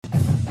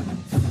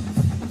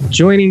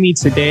Joining me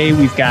today,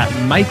 we've got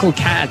Michael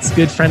Katz,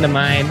 good friend of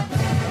mine,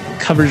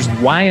 covers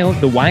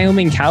the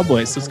Wyoming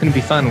Cowboys. So it's going to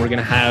be fun. We're going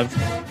to have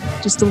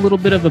just a little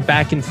bit of a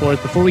back and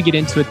forth. Before we get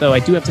into it, though, I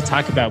do have to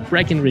talk about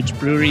Breckenridge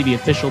Brewery, the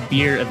official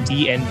beer of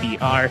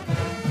DNVR.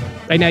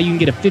 Right now, you can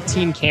get a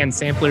 15-can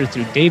sampler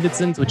through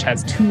Davidson's, which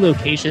has 2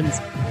 locations,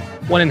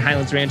 one in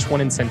Highlands Ranch,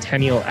 one in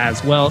Centennial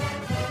as well.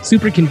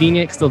 Super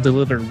convenient because they'll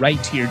deliver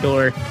right to your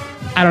door.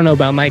 I don't know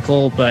about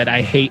Michael, but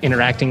I hate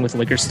interacting with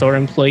liquor store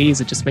employees.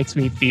 It just makes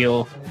me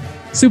feel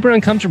super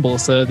uncomfortable.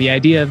 So the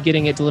idea of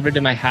getting it delivered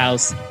to my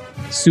house,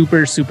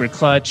 super, super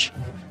clutch.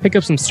 Pick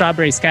up some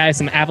Strawberry Sky,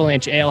 some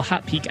Avalanche Ale,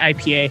 Hot Peak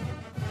IPA,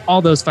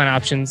 all those fun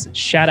options.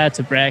 Shout out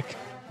to Breck.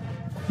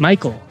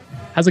 Michael,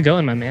 how's it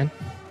going, my man?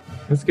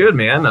 It's good,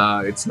 man.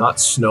 It's not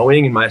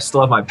snowing and I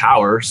still have my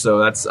power, so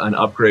that's an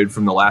upgrade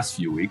from the last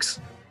few weeks.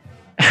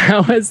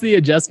 How has the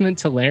adjustment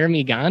to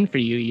Laramie gone for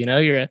you? You know,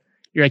 you're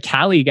a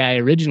Cali guy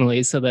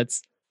originally, so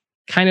that's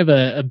kind of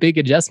a big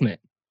adjustment.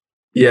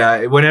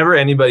 Yeah, whenever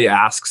anybody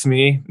asks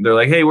me, they're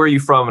like, "Hey, where are you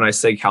from?" And I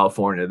say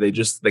California, they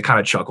kind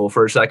of chuckle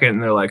for a second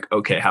and they're like,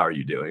 "Okay, how are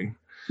you doing?"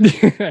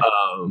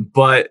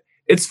 But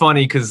it's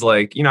funny because,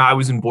 like, you know, I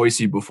was in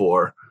Boise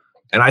before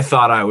and I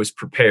thought I was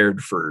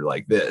prepared for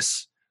like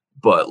this,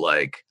 but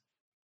like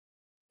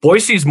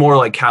Boise's more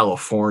like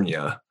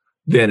California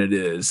than it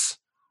is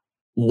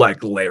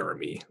like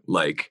Laramie,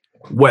 like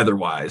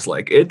weather-wise.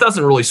 Like, it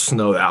doesn't really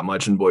snow that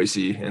much in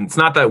Boise and it's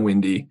not that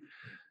windy.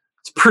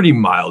 It's pretty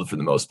mild for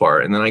the most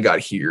part. And then I got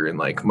here and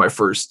like I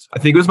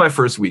think it was my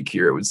first week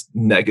here, it was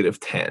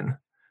 -10.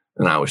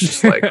 And I was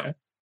just like,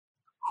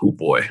 oh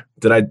boy,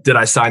 did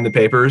I sign the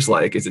papers?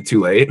 Like, is it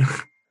too late?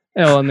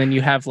 Oh, and then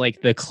you have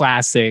like the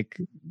classic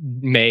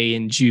May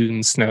and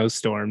June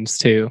snowstorms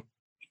too.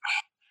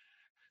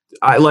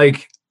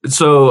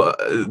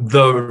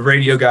 The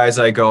radio guys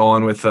I go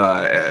on with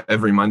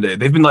every Monday,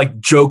 they've been like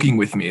joking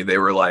with me. They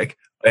were like,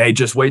 "Hey,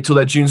 just wait till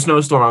that June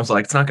snowstorm." I was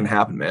like, "It's not going to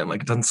happen, man.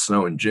 Like, it doesn't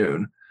snow in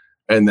June."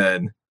 And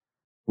then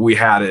we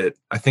had it,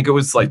 I think it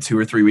was like 2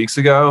 or 3 weeks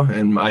ago,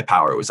 and my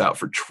power was out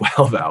for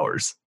 12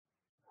 hours.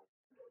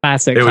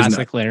 Classic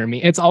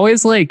Laramie. It's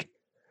always like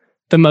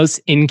the most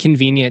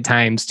inconvenient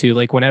times too.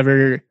 Like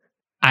whenever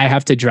I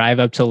have to drive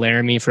up to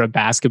Laramie for a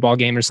basketball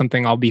game or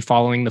something, I'll be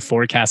following the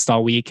forecast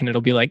all week and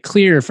it'll be like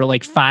clear for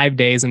like 5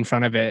 days in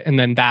front of it. And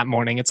then that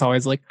morning it's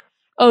always like,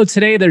 oh,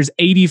 today there's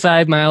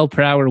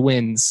 85-mile-per-hour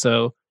winds.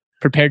 So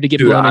prepared to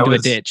get blown into a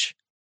ditch.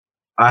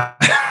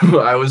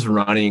 I was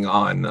running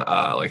on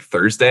like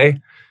Thursday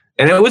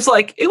and it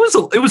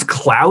was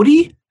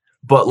cloudy,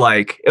 but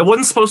like it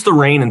wasn't supposed to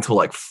rain until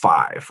like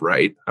 5,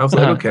 right? I was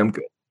like, okay, I'm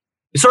good.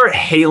 It started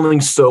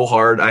hailing so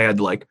hard I had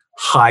to like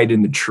hide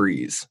in the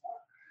trees.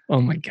 Oh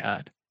my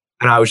God.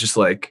 And I was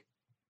like,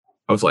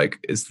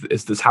 is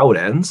this how it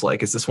ends?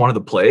 Like, is this one of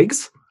the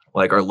plagues?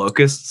 Like, are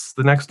locusts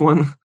the next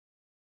one?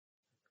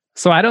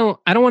 So I don't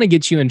want to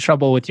get you in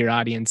trouble with your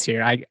audience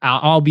here.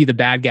 I'll be the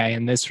bad guy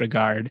in this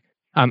regard.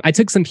 I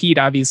took some heat,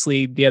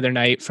 obviously, the other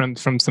night from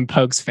some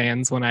Pokes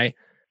fans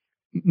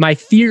my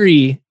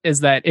theory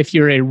is that if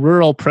you're a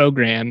rural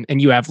program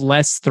and you have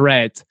less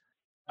threat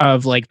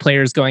of like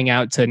players going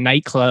out to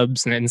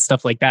nightclubs and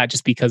stuff like that,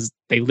 just because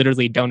they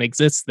literally don't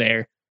exist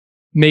there,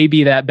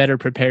 maybe that better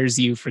prepares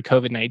you for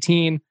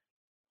COVID-19.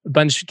 A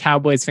bunch of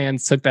Cowboys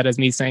fans took that as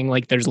me saying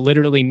like, there's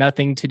literally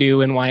nothing to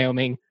do in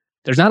Wyoming.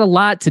 There's not a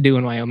lot to do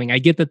in Wyoming. I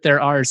get that there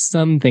are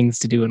some things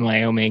to do in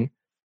Wyoming.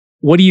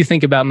 What do you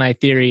think about my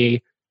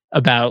theory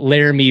about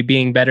Laramie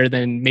being better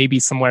than maybe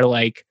somewhere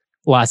like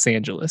Los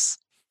Angeles?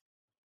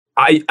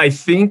 I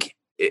think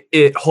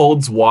it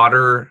holds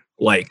water,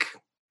 like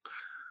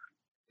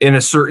in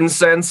a certain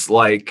sense,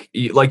 like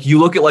you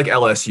look at like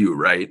LSU,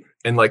 right?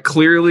 And like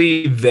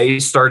clearly they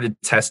started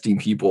testing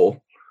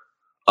people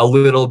a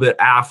little bit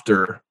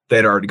after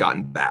they'd already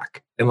gotten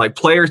back. And like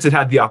players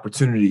had the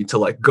opportunity to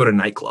like go to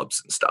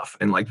nightclubs and stuff.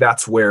 And like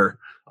that's where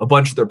a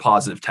bunch of their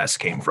positive tests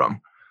came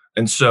from.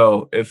 And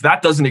so if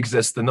that doesn't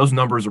exist, then those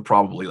numbers are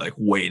probably like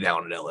way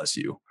down at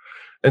LSU.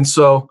 And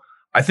so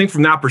I think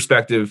from that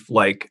perspective,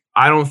 like,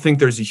 I don't think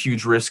there's a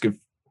huge risk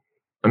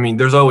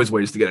there's always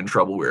ways to get in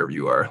trouble wherever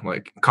you are.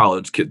 Like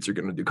college kids are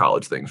going to do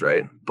college things,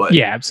 right? But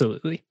yeah,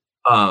 absolutely.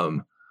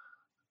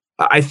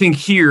 I think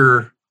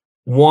here,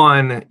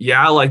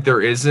 like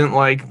there isn't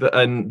like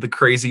the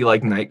crazy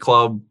like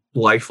nightclub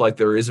life like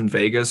there is in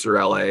Vegas or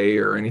LA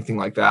or anything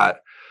like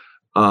that.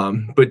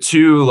 But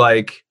 2,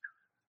 like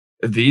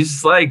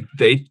these, like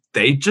they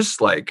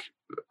just like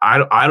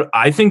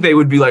I think they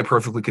would be like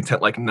perfectly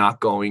content like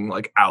not going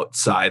like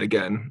outside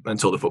again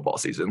until the football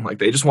season. Like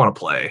they just want to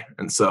play.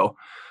 And so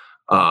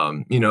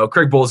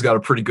Craig Bull's got a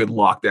pretty good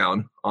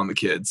lockdown on the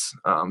kids.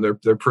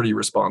 They're pretty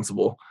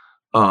responsible.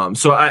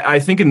 So I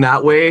think in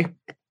that way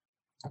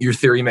your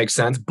theory makes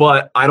sense,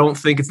 but I don't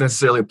think it's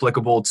necessarily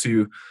applicable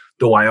to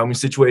the Wyoming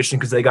situation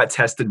because they got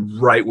tested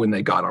right when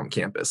they got on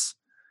campus.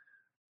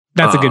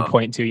 That's a good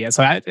point too. Yeah.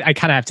 So I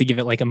kind of have to give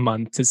it like a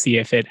month to see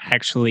if it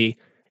actually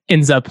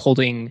ends up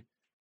holding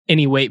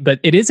any weight. But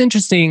it is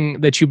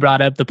interesting that you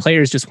brought up the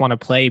players just want to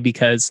play,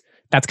 because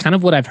that's kind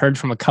of what I've heard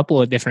from a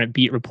couple of different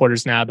beat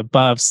reporters now. The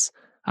Buffs,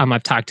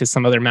 I've talked to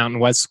some other Mountain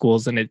West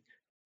schools, and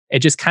it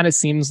just kind of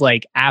seems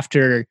like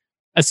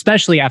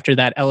especially after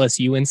that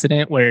LSU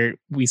incident where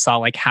we saw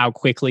like how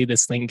quickly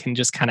this thing can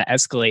just kind of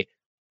escalate.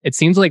 It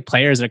seems like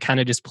players are kind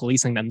of just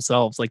policing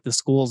themselves. Like the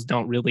schools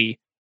don't really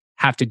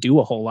have to do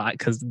a whole lot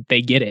because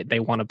they get it. They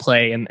want to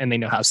play and they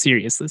know how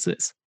serious this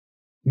is.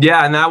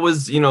 Yeah, and that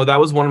was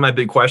one of my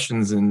big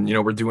questions. And,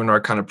 we're doing our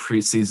kind of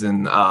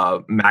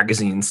preseason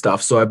magazine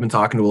stuff. So I've been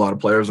talking to a lot of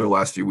players over the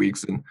last few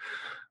weeks. And,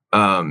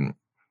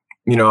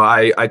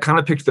 I kind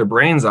of picked their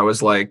brains. I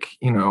was like,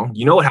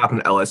 what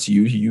happened to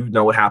LSU? You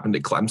know what happened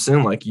at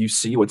Clemson? Like, you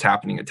see what's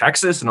happening at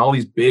Texas and all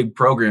these big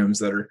programs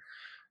that are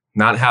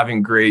not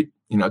having great,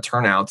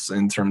 turnouts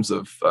in terms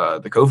of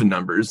the COVID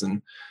numbers.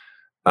 And,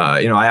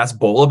 I asked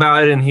Bowl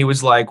about it, and he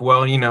was like,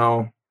 well,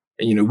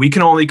 we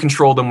can only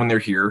control them when they're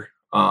here.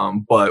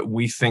 But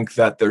we think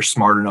that they're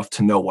smart enough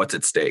to know what's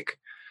at stake.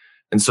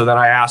 And so then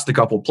I asked a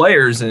couple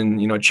players, and,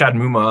 Chad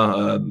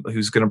Muma,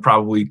 who's going to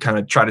probably kind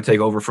of try to take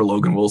over for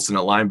Logan Wilson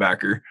at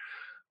linebacker.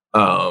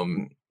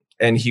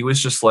 And he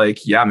was just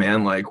like, yeah,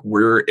 man, like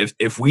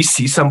if we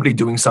see somebody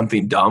doing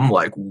something dumb,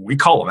 like we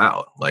call them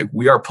out, like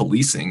we are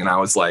policing. And I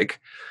was like,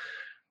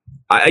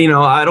 I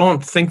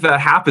don't think that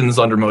happens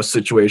under most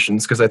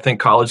situations, because I think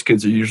college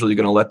kids are usually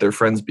going to let their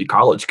friends be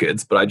college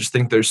kids. But I just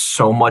think there's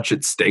so much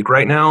at stake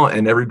right now,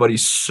 and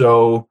everybody's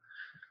so.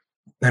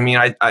 I mean,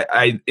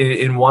 I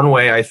in one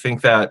way, I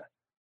think that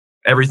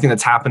everything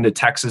that's happened to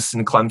Texas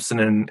and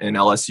Clemson and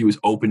LSU has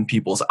opened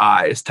people's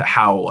eyes to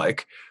how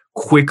like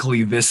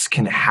quickly this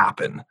can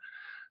happen.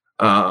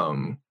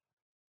 And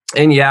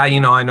yeah,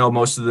 I know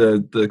most of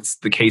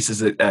the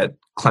cases at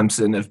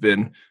Clemson have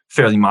been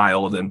fairly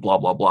mild and blah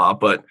blah blah,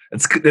 but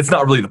it's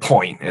not really the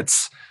point.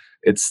 It's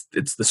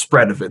the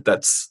spread of it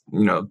that's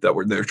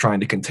that they're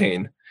trying to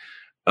contain.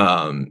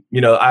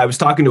 I was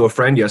talking to a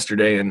friend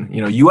yesterday, and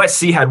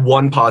USC had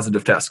one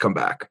positive test come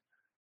back,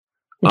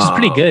 which is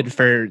pretty good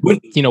for where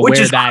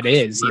that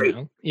is,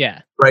 right?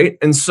 Yeah, right.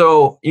 And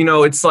so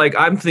it's like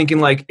I'm thinking,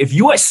 like, if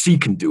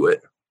USC can do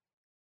it,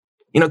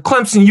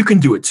 Clemson, you can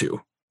do it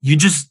too.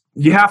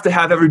 You have to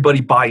have everybody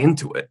buy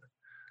into it.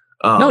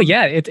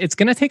 It's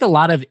going to take a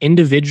lot of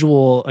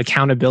individual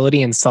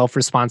accountability and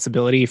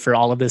self-responsibility for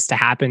all of this to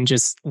happen.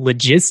 Just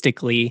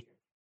logistically,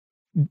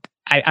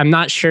 I'm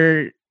not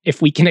sure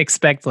if we can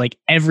expect like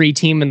every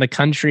team in the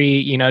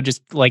country,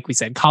 just like we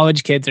said,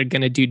 college kids are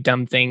going to do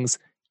dumb things.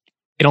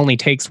 It only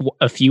takes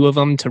a few of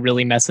them to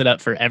really mess it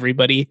up for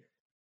everybody.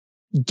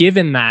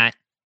 Given that,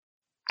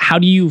 how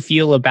do you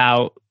feel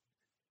about,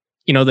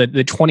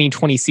 the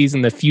 2020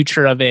 season, the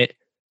future of it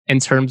in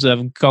terms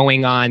of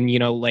going on,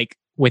 like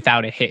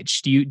without a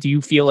hitch? Do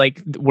you feel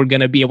like we're going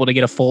to be able to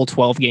get a full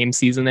 12 game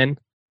season in?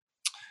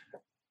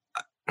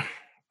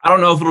 I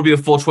don't know if it'll be a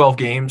full 12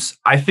 games.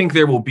 I think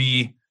there will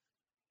be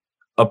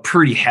a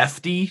pretty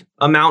hefty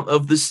amount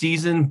of the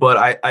season,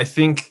 but I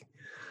think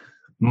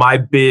my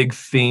big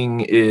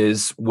thing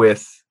is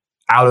with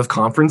out of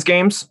conference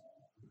games.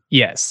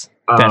 Yes,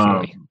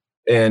 definitely.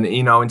 And,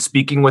 in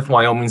speaking with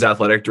Wyoming's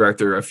athletic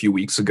director a few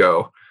weeks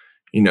ago,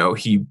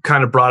 he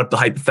kind of brought up the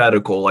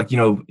hypothetical, like,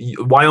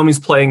 Wyoming's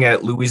playing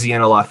at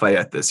Louisiana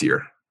Lafayette this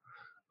year.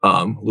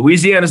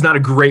 Louisiana is not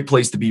a great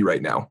place to be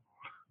right now.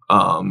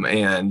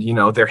 And,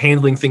 they're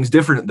handling things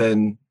different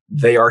than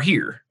they are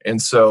here.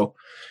 And so,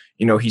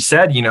 he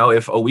said,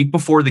 if a week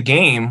before the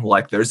game,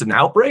 like there's an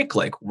outbreak,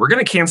 like we're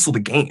going to cancel the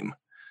game.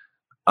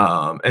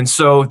 And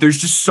so there's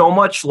just so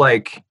much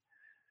like,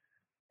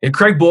 and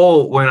Craig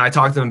Bull, when I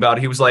talked to him about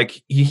it, he was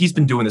like, he's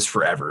been doing this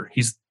forever.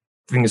 He's,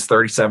 I think, his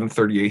 37th,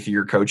 38th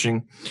year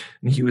coaching.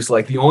 And he was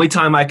like, the only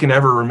time I can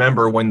ever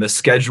remember when the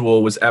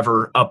schedule was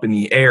ever up in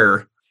the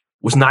air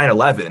was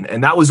 9/11.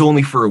 And that was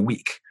only for a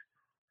week,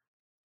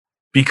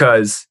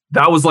 because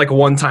that was like a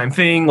one-time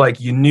thing. Like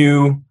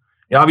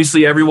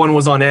obviously everyone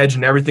was on edge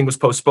and everything was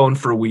postponed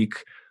for a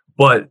week,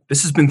 but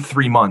this has been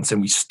 3 months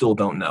and we still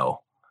don't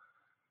know.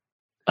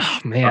 Oh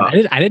man,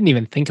 I didn't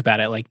even think about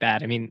it like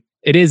that. I mean,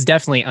 it is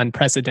definitely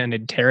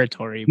unprecedented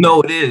territory.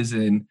 No, it is.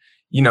 And,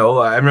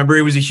 I remember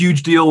it was a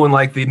huge deal when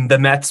like the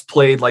Mets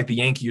played like the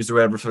Yankees or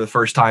whatever for the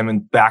first time.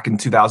 And back in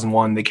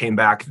 2001, they came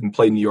back and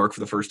played New York for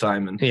the first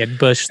time. And he had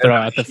Bush throw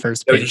out the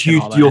first pitch. It was a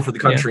huge deal for the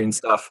country and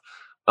stuff.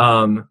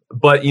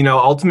 But,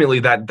 ultimately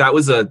that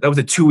was a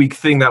 2-week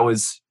thing that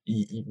was,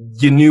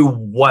 you knew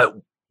what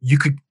you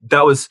could,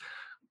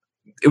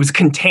 it was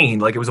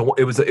contained. Like it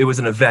was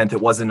an event.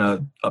 It wasn't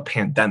a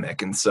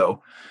pandemic. And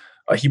so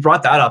he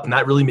brought that up, and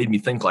that really made me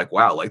think like,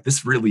 wow, like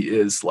this really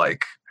is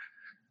like,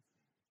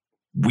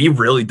 we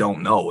really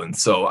don't know. And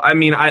so, I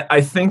mean,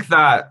 I think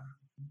that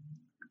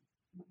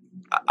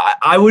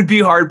I would be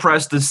hard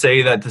pressed to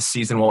say that the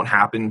season won't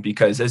happen,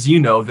 because as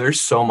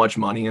there's so much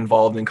money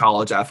involved in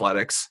college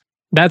athletics.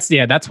 That's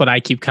what I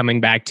keep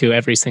coming back to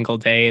every single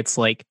day. It's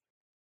like,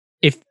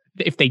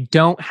 if they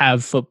don't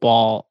have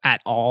football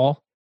at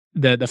all,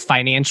 the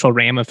financial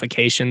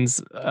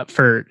ramifications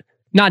for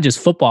not just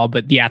football,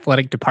 but the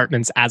athletic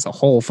departments as a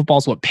whole,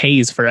 football's what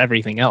pays for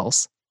everything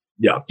else.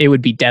 Yeah. It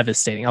would be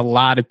devastating.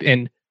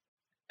 And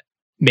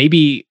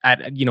maybe,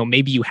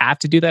 maybe you have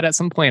to do that at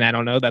some point. I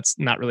don't know. That's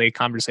not really a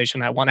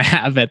conversation I want to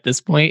have at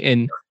this point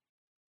in,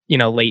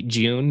 late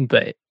June,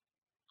 but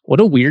what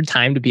a weird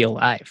time to be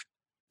alive.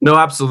 No,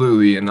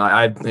 absolutely. And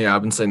I've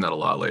been saying that a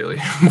lot lately,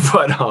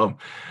 but,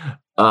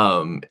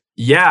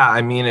 yeah,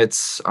 I mean,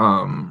 it's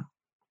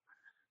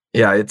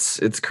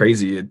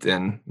crazy.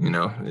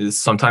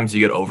 Sometimes you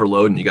get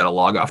overload and you got to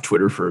log off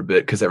Twitter for a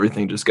bit because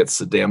everything just gets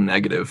so damn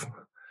negative.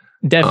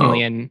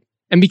 Definitely. And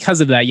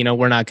because of that,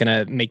 we're not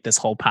going to make this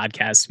whole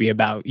podcast be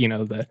about,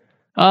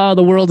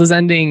 the world is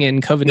ending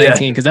and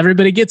COVID-19 because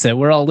everybody gets it.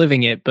 We're all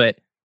living it. But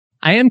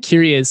I am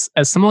curious,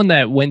 as someone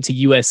that went to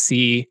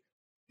USC,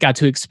 got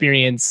to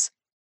experience,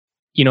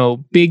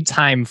 big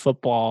time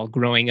football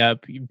growing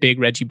up, big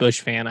Reggie Bush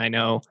fan, I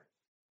know.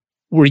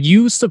 Were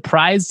you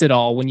surprised at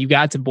all when you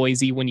got to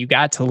Boise, when you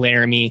got to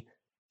Laramie,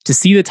 to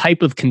see the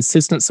type of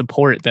consistent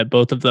support that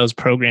both of those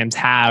programs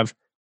have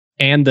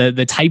and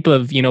the type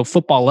of,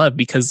 football love?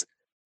 Because,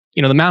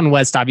 the Mountain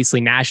West, obviously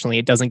nationally,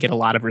 it doesn't get a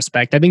lot of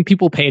respect. I think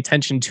people pay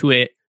attention to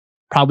it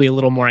probably a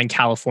little more in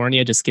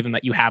California, just given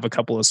that you have a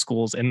couple of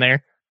schools in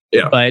there.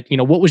 Yeah. But,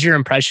 what was your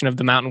impression of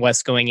the Mountain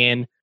West going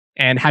in?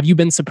 And have you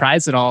been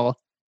surprised at all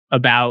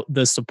about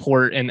the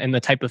support and the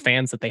type of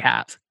fans that they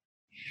have?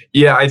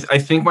 Yeah, I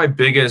think my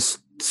biggest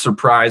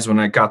surprise when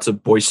I got to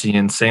Boise,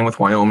 and same with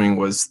Wyoming,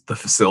 was the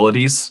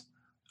facilities.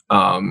 SC,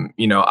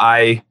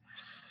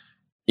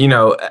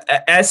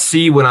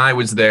 when I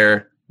was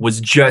there, was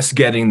just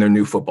getting their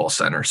new football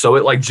center. So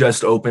it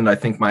just opened, I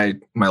think my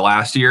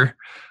last year.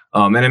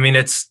 And I mean,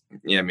 it's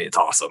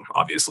awesome,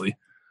 obviously.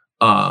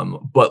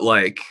 But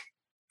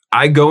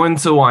I go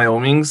into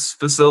Wyoming's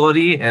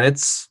facility and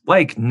it's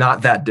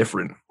not that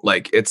different.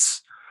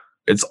 It's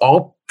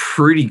all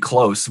pretty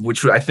close,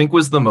 which I think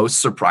was the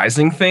most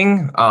surprising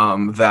thing,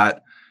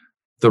 that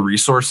the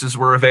resources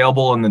were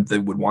available and that they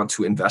would want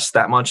to invest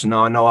that much.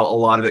 Now, I know a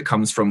lot of it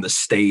comes from the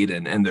state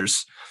and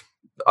there's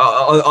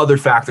other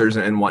factors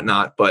and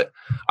whatnot, but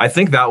I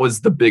think that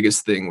was the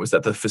biggest thing, was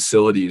that the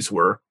facilities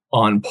were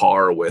on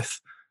par with,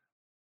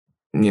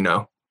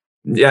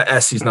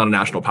 SC's not a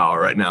national power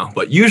right now,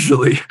 but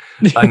usually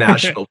a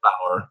national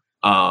power.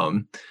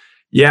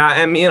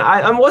 I mean,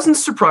 I wasn't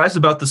surprised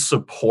about the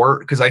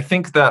support, because I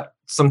think that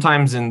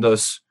sometimes in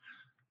those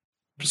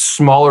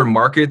smaller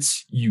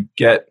markets, you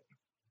get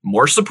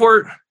more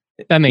support.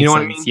 That makes sense.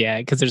 What I mean? Yeah,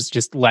 because there's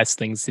just less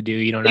things to do.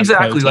 You don't have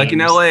exactly like in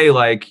LA.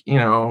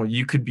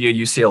 You could be a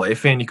UCLA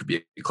fan, you could be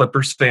a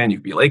Clippers fan, you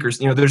could be Lakers.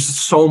 There's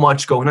so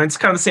much going on. It's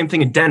kind of the same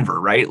thing in Denver,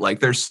 right?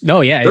 There's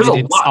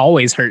it's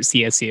always hurt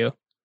CSU,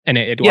 and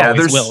it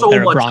always will. So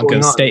They're much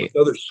Broncos State.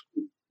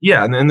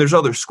 And then there's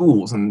other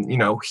schools, and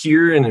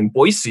here and in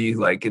Boise,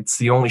 it's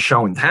the only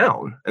show in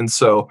town, and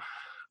so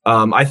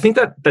I think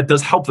that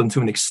does help them to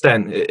an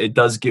extent. It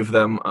does give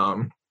them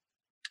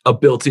a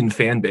built-in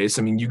fan base.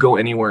 I mean, you go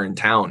anywhere in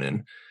town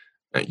and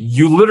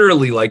you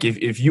literally,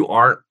 if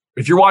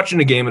you're watching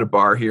a game at a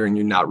bar here and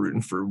you're not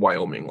rooting for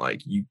Wyoming,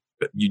 you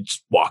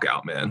just walk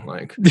out, man.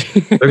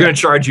 They're going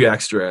to charge you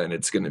extra and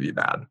it's going to be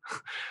bad.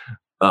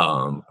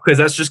 Because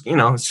that's just,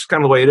 it's just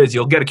kind of the way it is.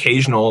 You'll get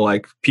occasional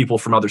people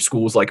from other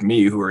schools like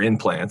me who are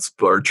implants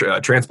or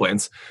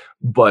transplants.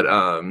 But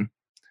I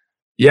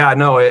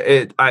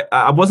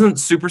wasn't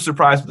super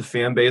surprised with the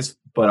fan base,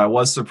 but I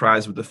was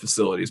surprised with the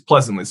facilities,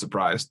 pleasantly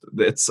surprised.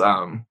 It's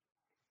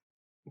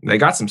they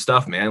got some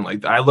stuff, man.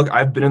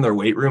 I've been in their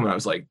weight room and I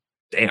was like,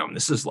 damn,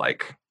 this is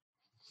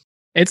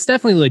it's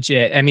definitely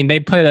legit. I mean, they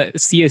put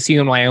CSU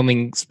and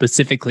Wyoming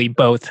specifically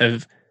both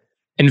have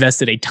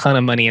invested a ton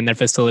of money in their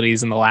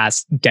facilities in the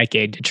last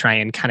decade to try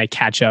and kind of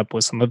catch up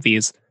with some of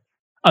these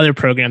other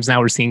programs.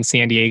 Now we're seeing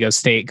San Diego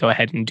State go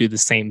ahead and do the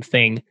same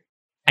thing.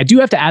 I do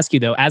have to ask you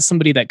though, as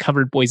somebody that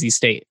covered Boise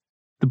State,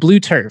 the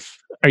blue turf,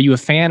 are you a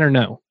fan or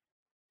no?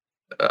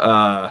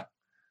 Because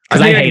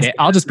I hate it.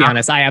 I'll just be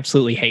honest. I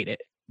absolutely hate it.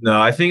 No,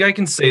 I think I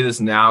can say this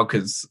now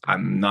because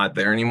I'm not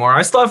there anymore.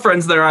 I still have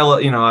friends there. I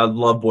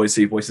love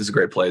Boise. Boise is a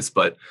great place,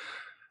 but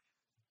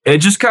it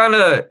just kind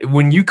of,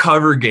 when you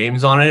cover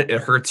games on it,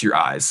 it hurts your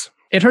eyes.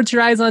 It hurts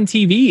your eyes on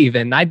TV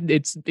even.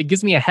 It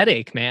gives me a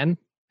headache, man.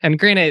 And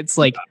granted, it's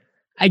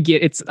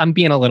I'm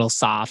being a little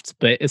soft,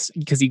 but it's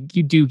because you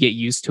do get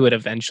used to it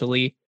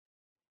eventually.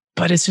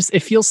 But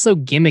it feels so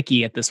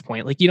gimmicky at this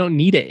point. You don't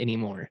need it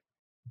anymore.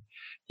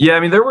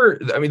 Yeah, there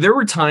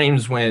were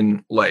times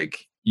when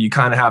you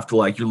kind of have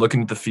to you're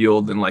looking at the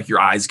field and your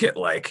eyes get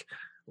like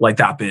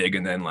that big,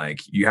 and then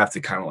you have to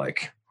kind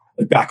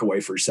of back away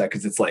for a sec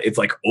because it's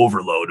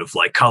overload of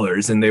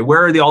colors, and they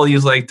wear all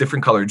these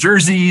different color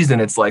jerseys,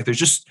 and there's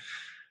just,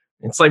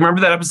 it's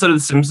remember that episode of The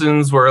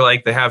Simpsons where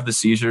they have the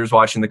seizures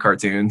watching the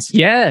cartoons?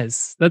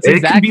 Yes, that's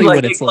exactly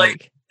what it's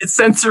like. It's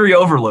sensory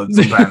overload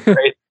sometimes,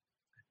 right?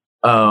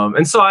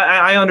 And so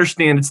I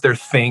understand it's their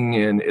thing,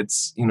 and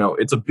it's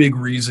a big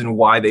reason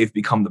why they've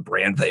become the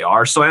brand they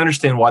are. So I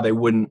understand why they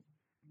wouldn't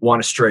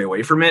want to stray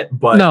away from it.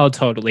 But no,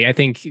 totally. I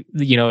think,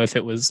 if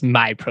it was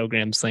my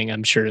program's thing,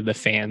 I'm sure the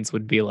fans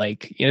would be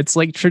it's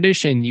like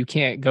tradition. You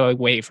can't go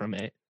away from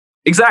it.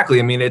 Exactly.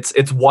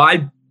 It's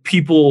why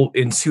people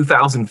in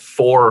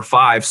 2004 or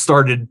 5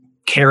 started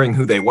caring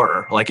who they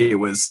were. Like it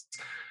was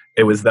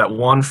that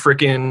one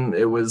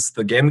it was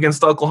the game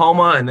against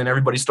Oklahoma, and then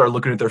everybody started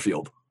looking at their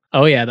field.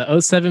 Oh yeah, the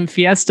 '07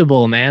 Fiesta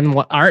Bowl, man.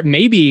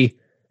 Maybe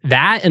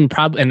that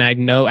and I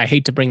know I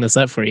hate to bring this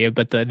up for you,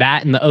 but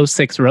that and the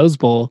 '06 Rose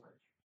Bowl,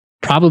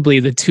 probably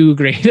the two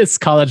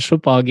greatest college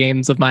football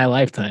games of my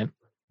lifetime.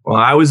 Well,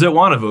 I was at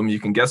one of them. You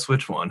can guess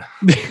which one.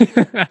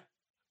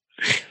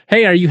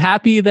 Hey, are you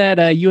happy that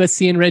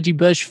USC and Reggie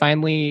Bush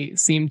finally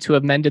seemed to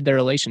have mended their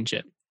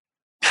relationship?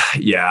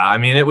 Yeah, I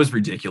mean, it was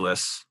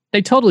ridiculous.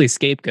 They totally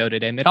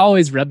scapegoated him. It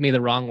always rubbed me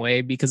the wrong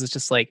way because it's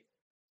just like,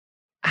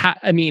 how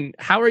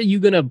are you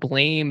going to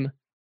blame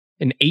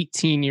an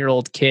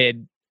 18-year-old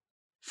kid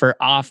for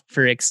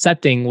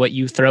accepting what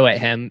you throw at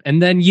him,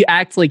 and then you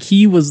act like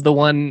he was the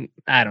one?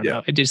 I don't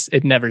know.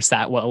 It never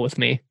sat well with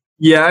me.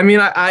 Yeah, I mean,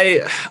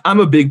 I'm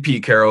a big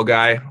Pete Carroll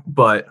guy,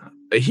 but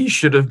he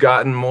should have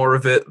gotten more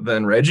of it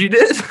than Reggie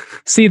did.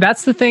 See,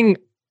 that's the thing.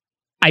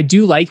 I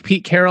do like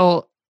Pete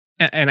Carroll,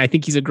 and I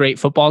think he's a great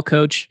football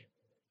coach,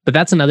 but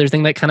that's another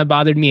thing that kind of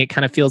bothered me. It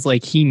kind of feels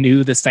like he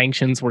knew the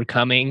sanctions were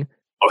coming.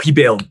 Oh, he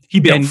bailed.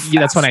 And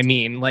that's what I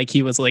mean. Like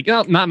he was like,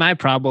 "Oh, not my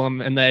problem."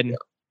 And then,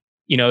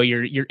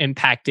 you're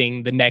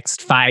impacting the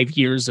next 5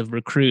 years of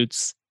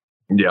recruits.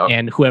 Yeah.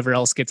 And whoever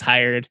else gets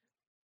hired.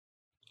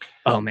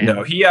 Oh man.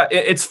 No,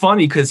 it's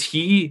funny because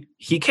he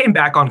came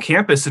back on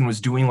campus and was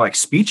doing like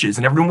speeches,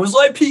 and everyone was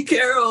like Pete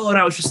Carroll, and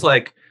I was just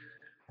like,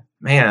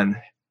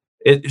 man,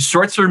 it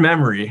shorts her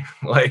memory.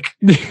 Like,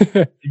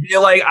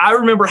 like I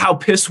remember how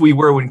pissed we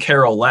were when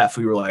Carroll left.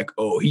 We were like,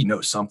 oh, he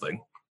knows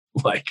something.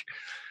 Like,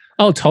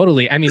 oh,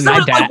 totally. I mean,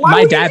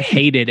 my dad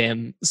hated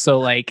him, so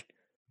like,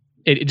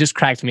 it just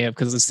cracked me up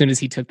because as soon as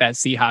he took that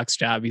Seahawks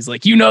job, he's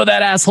like,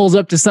 that asshole's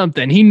up to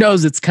something. He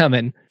knows it's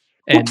coming.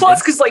 And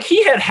plus, because like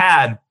he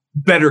had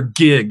better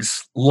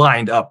gigs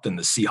lined up than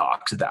the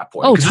Seahawks at that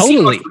point. Oh, totally.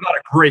 The Seahawks were not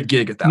a great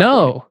gig at that point.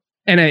 No.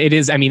 And it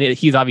is, I mean,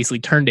 he's obviously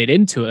turned it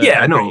into it.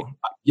 Yeah, no.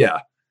 Yeah.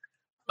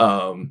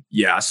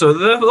 Yeah. So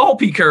the whole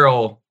Pete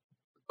Carroll,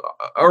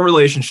 our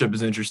relationship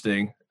is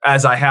interesting,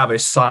 as I have a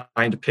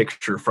signed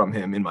picture from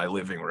him in my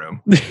living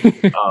room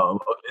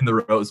in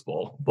the Rose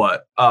Bowl.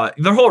 But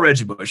the whole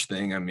Reggie Bush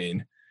thing, I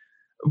mean,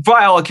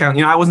 by all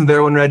accounts, I wasn't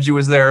there when Reggie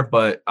was there,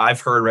 but I've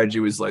heard Reggie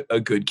was like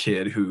a good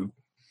kid who,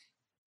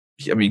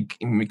 I mean,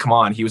 come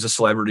on, he was a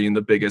celebrity in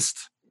the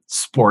biggest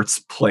sports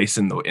place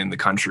in the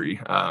country.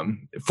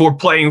 For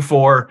playing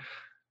for,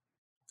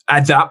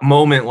 at that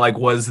moment, like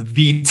was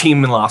the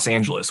team in Los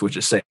Angeles, which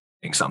is saying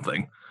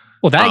something.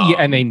 Well, that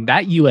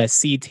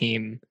USC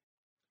team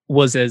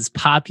was as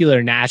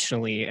popular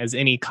nationally as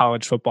any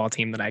college football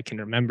team that I can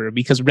remember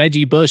because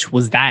Reggie Bush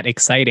was that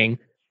exciting.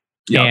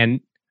 Yep.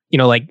 And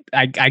like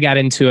I got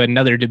into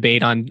another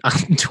debate on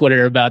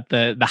Twitter about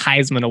the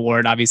Heisman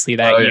Award. Obviously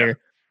that year,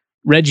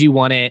 Reggie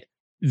won it.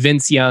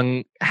 Vince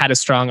Young had a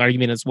strong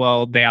argument as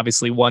well. They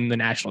obviously won the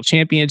national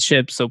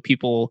championship, so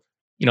people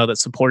that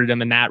supported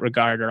him in that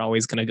regard are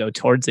always going to go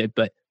towards it.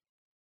 But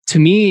to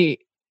me,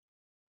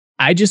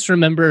 I just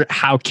remember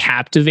how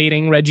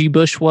captivating Reggie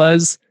Bush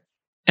was.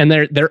 And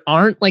there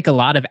aren't like a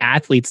lot of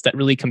athletes that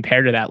really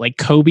compare to that. Like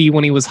Kobe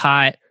when he was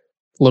hot,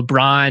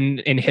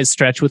 LeBron in his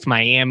stretch with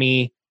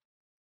Miami.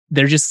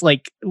 They're just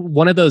like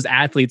one of those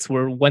athletes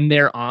where when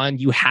they're on,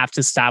 you have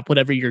to stop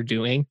whatever you're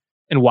doing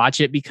and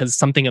watch it because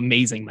something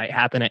amazing might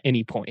happen at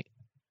any point.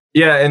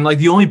 Yeah, and like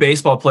the only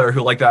baseball player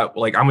who like that,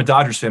 like I'm a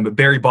Dodgers fan, but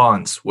Barry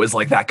Bonds was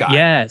like that guy.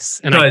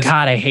 Yes, and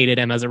I hated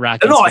him as a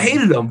Rockies fan. I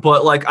hated him,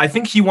 but like I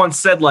think he once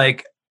said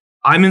like,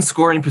 I'm in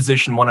scoring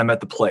position when I'm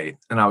at the plate,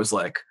 and I was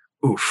like,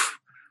 oof,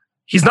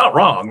 he's not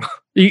wrong.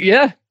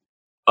 Yeah.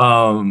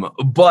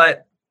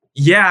 But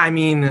yeah, I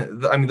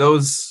mean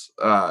those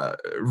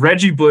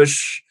Reggie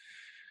Bush.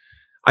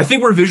 I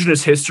think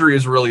revisionist history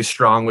is really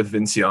strong with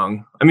Vince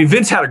Young. I mean,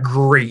 Vince had a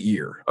great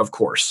year, of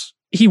course.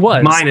 He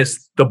was.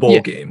 Minus the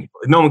bowl game.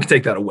 No one can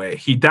take that away.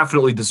 He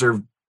definitely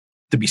deserved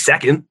to be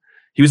second.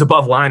 He was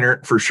above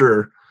Leinart for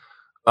sure.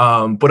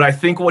 But I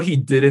think what he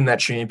did in that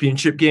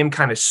championship game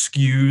kind of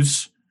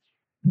skews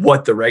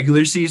what the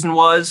regular season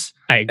was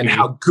and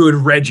how good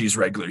Reggie's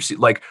regular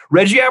season. Like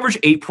Reggie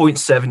averaged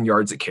 8.7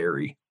 yards a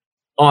carry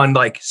on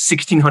like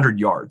 1,600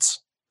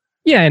 yards.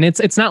 Yeah, and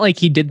it's not like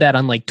he did that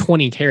on like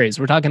 20 carries.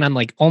 We're talking on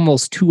like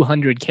almost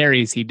 200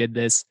 carries he did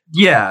this.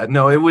 Yeah,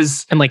 no, it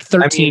was... And like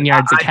 13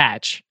 yards a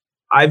catch.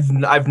 I've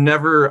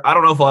never... I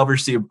don't know if I'll ever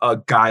see a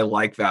guy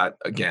like that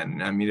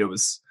again. I mean, it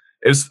was...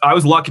 I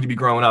was lucky to be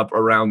growing up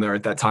around there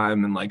at that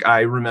time. And like,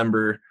 I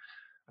remember,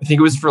 I think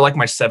it was for like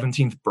my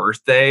 17th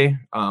birthday.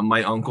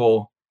 My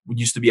uncle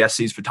used to be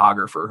SC's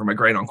photographer, or my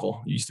great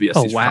uncle used to be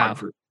SC's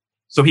photographer.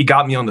 So he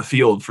got me on the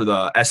field for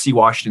the SC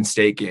Washington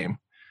State game.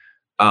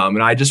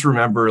 And I just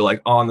remember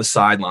like on the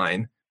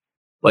sideline,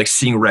 like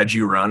seeing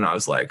Reggie run. I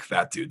was like,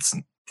 that dude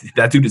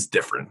is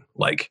different.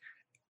 Like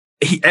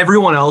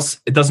everyone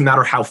else, it doesn't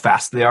matter how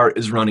fast they are,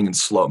 is running in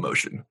slow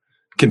motion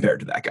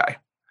compared to that guy.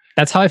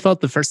 That's how I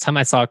felt the first time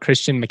I saw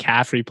Christian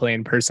McCaffrey play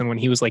in person when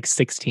he was like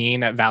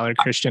 16 at Valor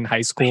Christian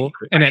High School.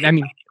 And I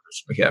mean,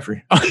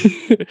 McCaffrey.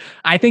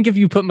 I think if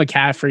you put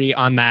McCaffrey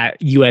on that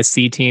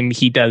USC team,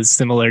 he does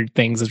similar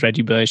things as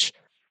Reggie Bush.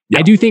 Yeah.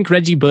 I do think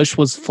Reggie Bush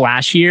was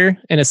flashier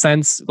in a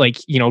sense. Like,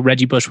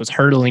 Reggie Bush was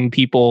hurdling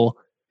people,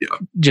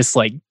 just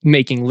like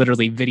making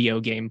literally video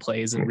game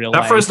plays in real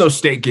life. That Fresno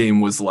State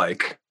game was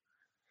like...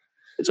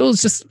 It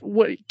was just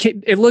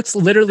it looks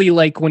literally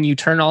like when you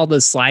turn all the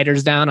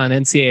sliders down on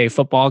NCAA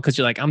football because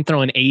you're like, I'm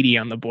throwing 80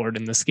 on the board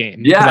in this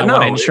game. Yeah, I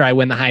want to ensure I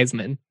win the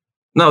Heisman.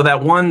 No,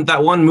 that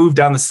one move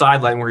down the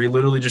sideline where he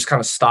literally just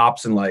kind of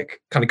stops and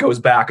like kind of goes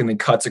back and then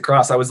cuts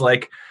across. I was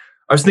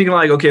thinking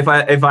like, okay,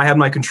 if I had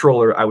my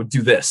controller, I would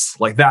do this.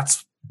 Like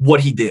that's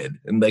what he did,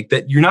 and like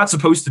that you're not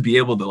supposed to be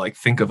able to like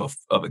think of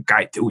a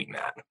guy doing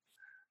that.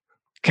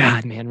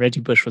 God, man, Reggie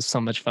Bush was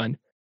so much fun.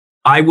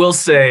 I will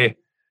say.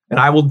 And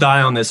I will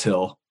die on this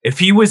hill. If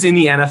he was in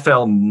the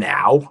NFL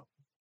now,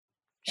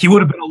 he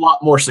would have been a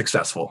lot more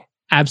successful.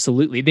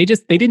 Absolutely. They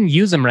didn't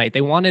use him right. They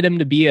wanted him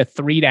to be a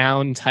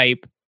 3-down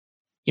type,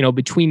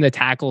 between the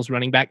tackles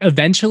running back.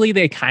 Eventually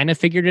they kind of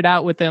figured it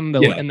out with him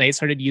and they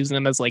started using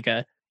him as like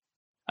a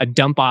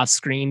dump off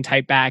screen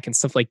type back and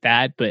stuff like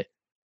that. But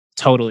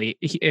totally.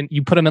 And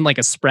you put him in like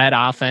a spread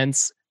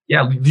offense.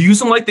 Yeah.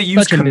 Use him like they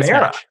use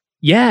Kamara.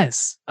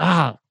 Yes.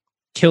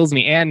 Kills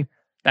me. And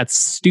that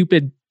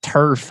stupid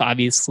turf,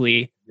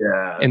 obviously,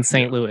 in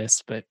St.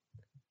 Louis, but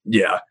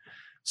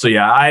so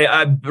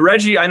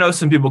Reggie, I know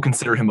some people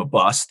consider him a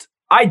bust.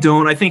 I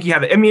don't. I think he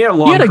had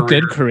a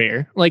good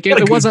career. Like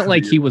it wasn't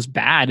like he was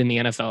bad in the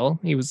NFL.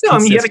 He was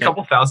he had a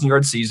couple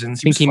 1,000-yard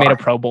seasons. I think he made a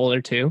Pro Bowl or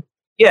two.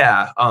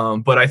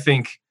 But I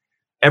think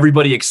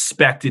everybody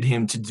expected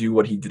him to do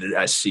what he did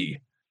at SC,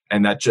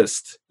 and that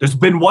there's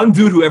been one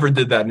dude who ever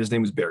did that, and his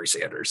name was Barry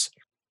Sanders.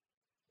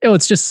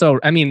 It's just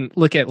so. I mean,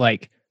 look at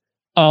like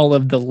all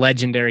of the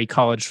legendary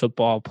college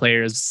football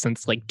players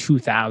since like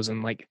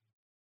 2000, like,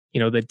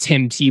 the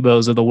Tim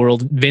Tebows of the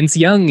world, Vince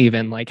Young,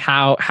 even like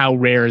how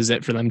rare is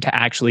it for them to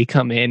actually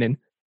come in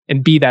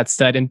and be that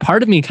stud? And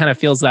part of me kind of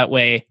feels that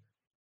way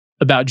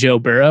about Joe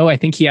Burrow. I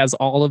think he has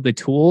all of the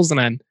tools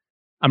and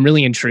I'm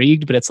really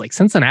intrigued, but it's like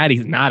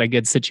Cincinnati's not a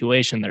good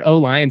situation. Their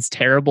O-line's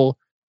terrible.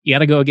 You got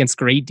to go against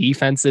great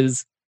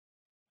defenses.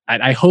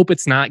 I hope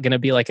it's not going to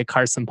be like a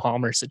Carson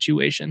Palmer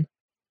situation.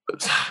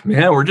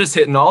 Man, we're just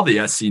hitting all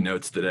the SC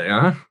notes today,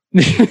 huh?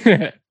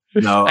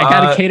 No, I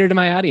gotta cater to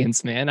my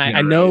audience, man.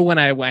 I know when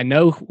I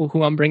know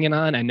who I'm bringing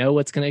on. I know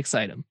what's gonna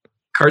excite him.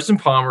 Carson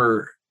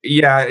Palmer,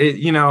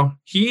 some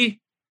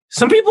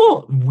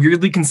people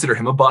weirdly consider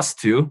him a bust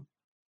too.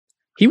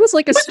 He was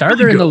like a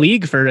starter in the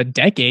league for a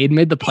decade,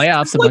 made the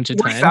playoffs a bunch of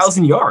times.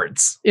 1,000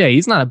 yards. Yeah,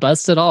 he's not a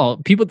bust at all.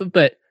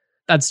 But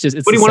that's just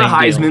it's. But he won a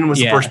Heisman, was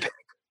the first pick.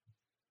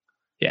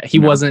 Yeah, he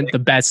wasn't the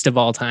best of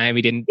all time.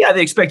 He didn't. Yeah,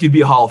 they expect you to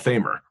be a Hall of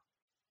Famer.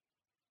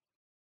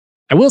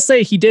 I will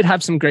say he did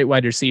have some great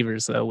wide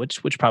receivers, though,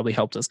 which probably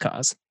helped his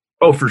cause.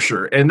 Oh, for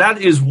sure. And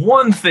that is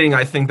one thing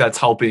I think that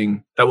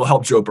will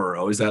help Joe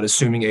Burrow, is that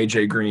assuming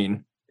AJ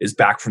Green is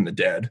back from the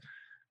dead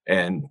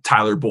and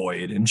Tyler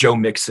Boyd and Joe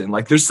Mixon,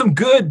 like there's some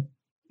good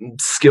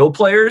skill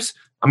players.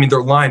 I mean,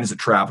 their line is a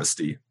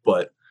travesty,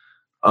 but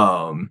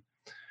at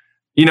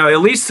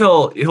least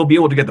he'll be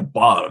able to get the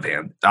ball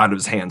out of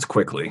his hands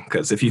quickly,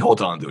 because if he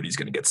holds on to it, he's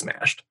going to get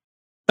smashed.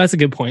 That's a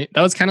good point.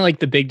 That was kind of like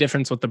the big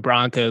difference with the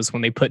Broncos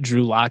when they put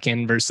Drew Lock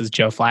in versus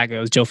Joe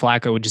Flacco. Joe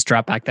Flacco would just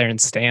drop back there and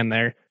stand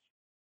there.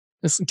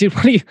 Dude,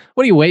 what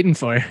are you waiting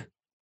for?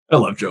 I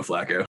love Joe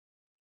Flacco.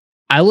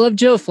 I love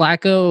Joe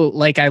Flacco.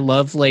 Like I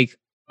love like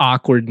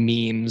awkward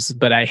memes,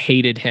 but I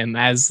hated him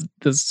as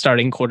the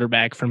starting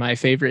quarterback for my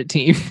favorite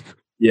team.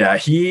 Yeah,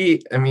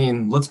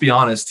 let's be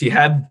honest. He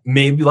had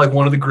maybe like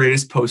one of the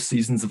greatest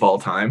postseasons of all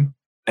time.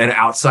 And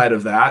outside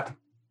of that.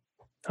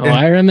 Oh,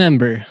 I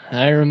remember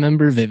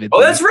vividly.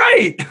 Oh, that's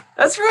right.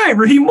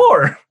 Raheem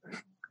Moore.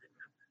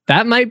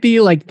 That might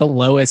be like the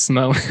lowest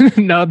moment.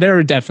 No, there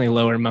were definitely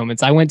lower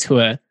moments. I went to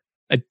a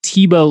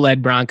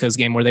Tebow-led Broncos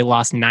game where they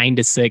lost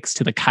 9-6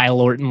 to the Kyle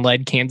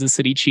Orton-led Kansas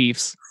City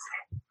Chiefs.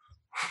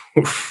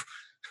 It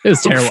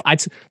was terrible.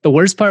 The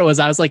worst part was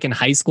I was like in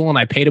high school and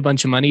I paid a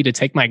bunch of money to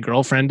take my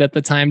girlfriend at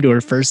the time to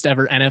her first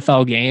ever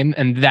NFL game,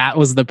 and that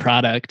was the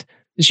product.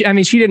 She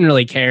didn't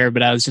really care,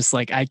 but I was just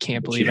like, I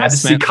can't believe I had to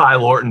see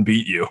Kyle Orton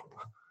beat you.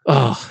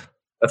 Oh,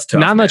 that's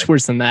tough. Not much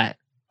worse than that.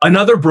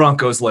 Another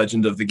Broncos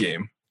legend of the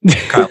game,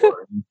 Kyle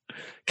Orton.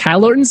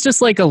 Kyle Orton's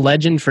just like a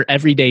legend for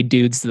everyday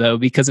dudes, though,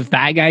 because if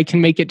that guy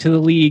can make it to the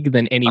league,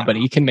 then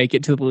anybody can make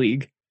it to the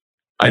league.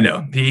 I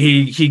know.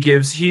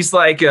 He's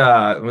like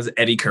was it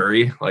Eddie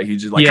Curry? Like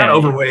he's just like kind of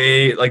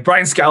overweight, like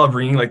Brian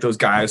Scalabrine, like those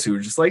guys who are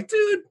just like,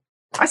 dude,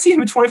 I see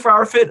him at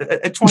 24-hour fit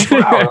at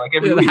 24 hour like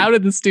every week. How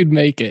did this dude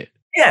make it?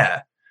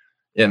 Yeah.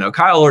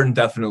 Kyle Orton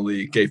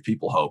definitely gave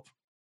people hope.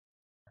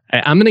 All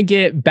right, I'm going to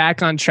get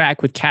back on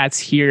track with Katz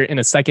here in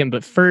a second,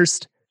 but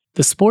first,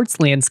 the sports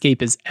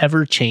landscape is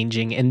ever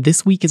changing, and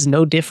this week is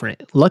no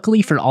different.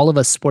 Luckily for all of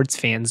us sports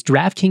fans,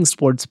 DraftKings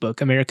Sportsbook,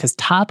 America's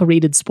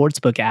top-rated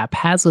sportsbook app,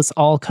 has us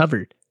all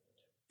covered.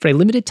 For a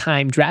limited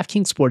time,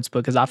 DraftKings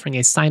Sportsbook is offering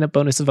a sign-up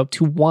bonus of up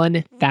to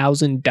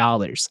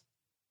 $1,000.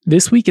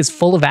 This week is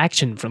full of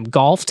action from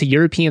golf to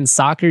European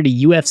soccer to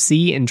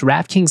UFC, and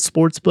DraftKings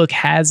Sportsbook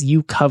has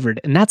you covered.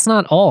 And that's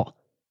not all.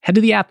 Head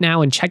to the app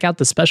now and check out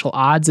the special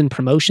odds and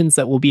promotions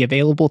that will be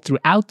available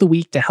throughout the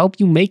week to help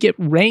you make it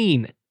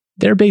rain.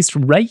 They're based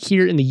right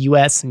here in the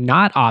US,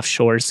 not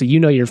offshore, so you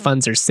know your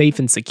funds are safe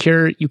and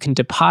secure. You can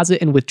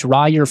deposit and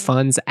withdraw your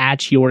funds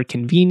at your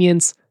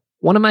convenience.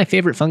 One of my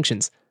favorite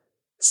functions.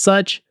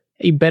 Such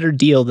a better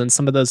deal than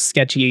some of those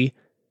sketchy,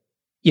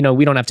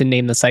 we don't have to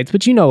name the sites,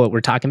 but you know what we're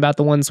talking about.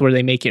 The ones where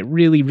they make it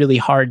really, really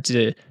hard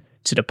to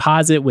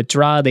deposit,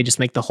 withdraw. They just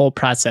make the whole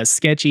process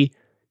sketchy.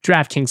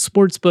 DraftKings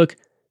Sportsbook,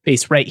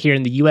 based right here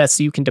in the US,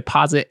 so you can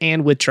deposit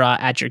and withdraw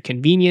at your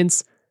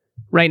convenience.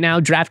 Right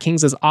now,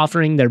 DraftKings is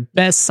offering their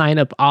best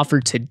sign-up offer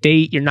to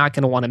date. You're not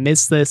going to want to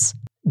miss this.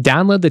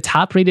 Download the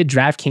top-rated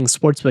DraftKings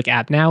Sportsbook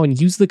app now and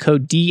use the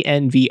code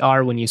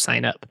DNVR when you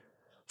sign up.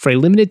 For a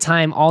limited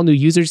time, all new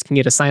users can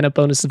get a sign-up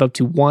bonus of up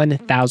to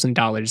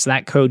 $1,000.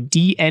 That code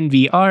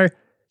DNVR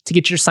to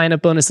get your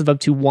sign-up bonus of up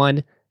to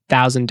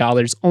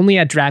 $1,000 only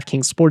at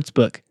DraftKings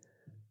Sportsbook.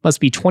 Must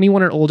be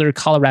 21 or older,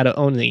 Colorado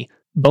only.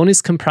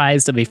 Bonus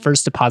comprised of a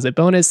first deposit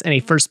bonus and a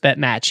first bet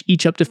match,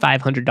 each up to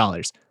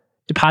 $500.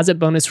 Deposit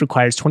bonus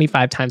requires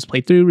 25 times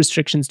playthrough.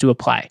 Restrictions do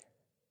apply.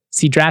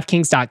 See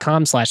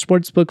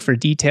DraftKings.com/sportsbook for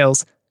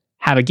details.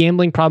 Have a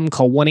gambling problem?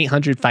 Call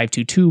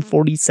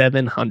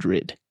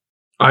 1-800-522-4700.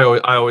 I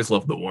always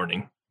love the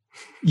warning.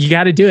 You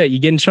got to do it. You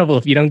get in trouble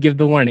if you don't give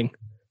the warning.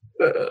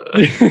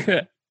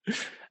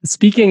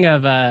 Speaking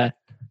of a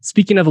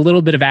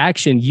little bit of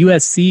action,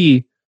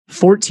 USC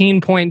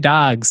 14-point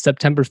dogs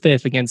September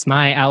 5th against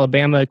my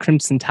Alabama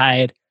Crimson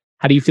Tide.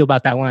 How do you feel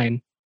about that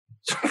line?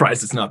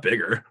 Surprised it's not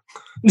bigger.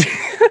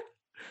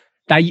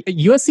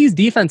 USC's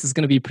defense is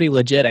going to be pretty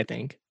legit, I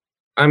think.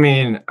 I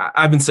mean,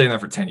 I've been saying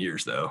that for 10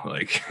 years, though.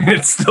 Like,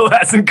 it still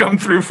hasn't come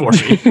through for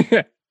me.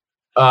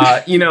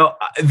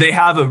 They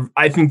have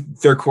I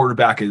think their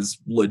quarterback is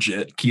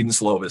legit. Keaton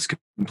Slovis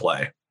can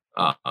play.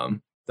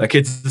 That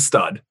kid's a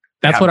stud.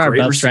 That's what our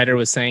Buffs writer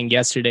was saying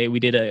yesterday. We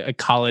did a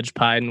college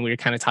pod and we were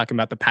kind of talking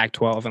about the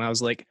Pac-12, and I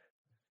was like,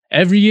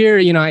 every year,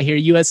 I hear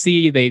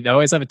USC, they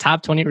always have a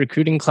top 20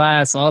 recruiting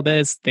class, all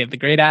this. They have the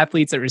great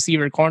athletes at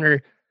receiver,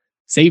 corner,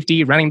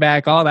 safety, running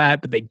back, all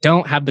that, but they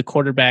don't have the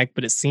quarterback,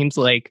 but it seems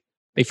like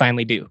they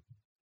finally do.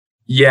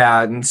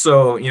 Yeah, and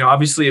so,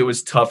 obviously it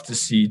was tough to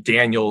see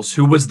Daniels,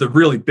 who was the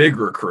really big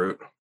recruit,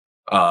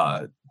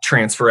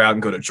 transfer out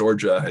and go to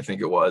Georgia, I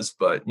think it was.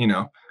 But,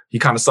 he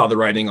kind of saw the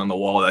writing on the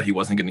wall that he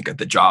wasn't going to get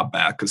the job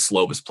back because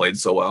Slovis played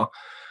so well.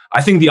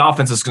 I think the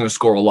offense is going to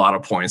score a lot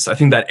of points. I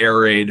think that air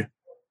raid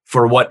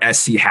for what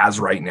SC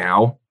has right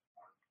now,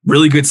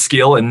 really good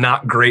skill and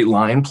not great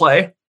line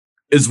play,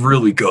 is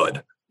really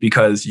good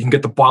because you can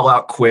get the ball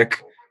out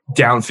quick,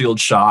 downfield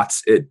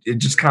shots. It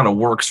just kind of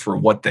works for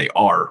what they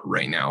are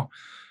right now.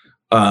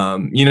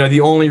 The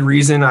only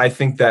reason I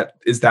think that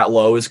is that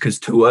low is because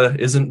Tua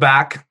isn't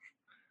back.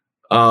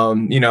 I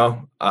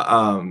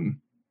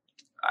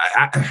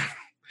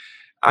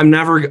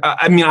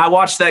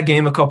watched that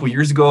game a couple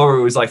years ago where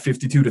it was like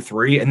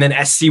 52-3, and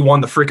then SC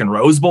won the freaking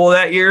Rose Bowl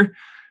that year.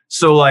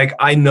 So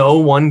I know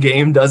one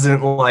game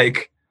doesn't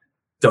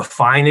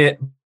define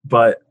it,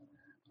 but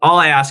all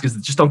I ask is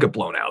just don't get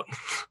blown out.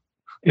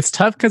 It's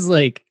tough because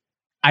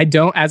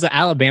as an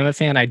Alabama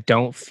fan, I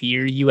don't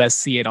fear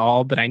USC at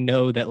all, but I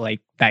know that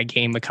that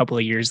game a couple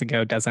of years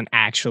ago doesn't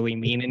actually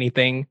mean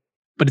anything.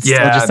 But it's still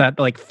just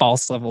that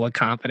false level of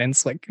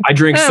confidence. I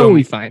drank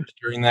fine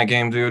during that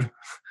game, dude.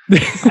 I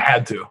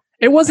had to.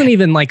 It wasn't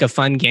even a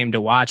fun game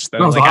to watch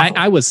though.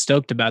 I was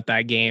stoked about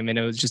that game, and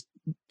it was just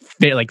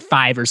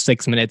 5 or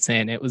 6 minutes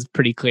in, it was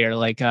pretty clear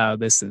oh,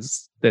 this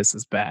is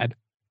bad.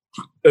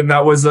 And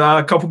that was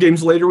a couple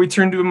games later. We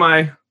turned to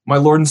my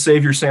Lord and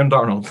Savior Sam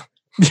Darnold.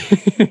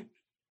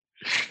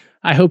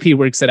 I hope he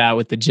works it out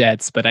with the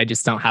Jets, but I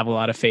just don't have a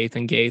lot of faith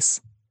in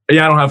Gase.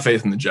 Yeah, I don't have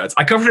faith in the Jets.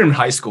 I covered him in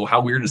high school.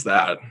 How weird is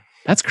that?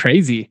 That's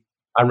crazy.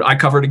 I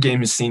covered a game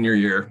his senior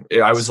year.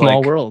 I was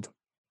Small world.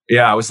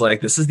 Yeah, I was like,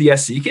 this is the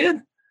SC kid?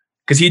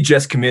 Because he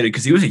just committed,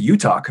 because he was a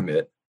Utah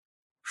commit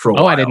for a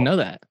while. Oh, I didn't know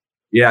that.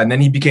 Yeah, and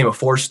then he became a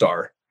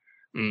 4-star.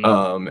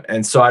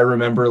 And so I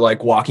remember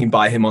walking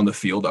by him on the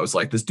field. I was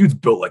like, this dude's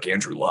built like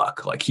Andrew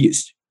Luck. He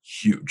is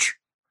huge.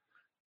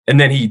 And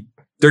then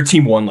their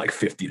team won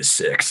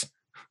 50-6.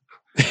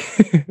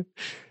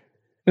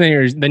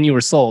 Then you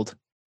were sold.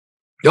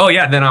 Oh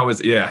yeah, then I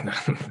was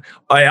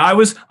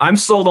I'm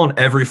sold on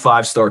every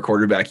 5-star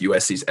quarterback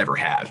USC's ever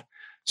had.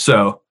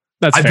 So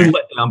I've been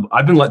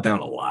let down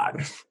a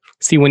lot.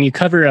 See, when you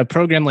cover a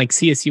program like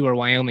CSU or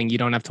Wyoming, you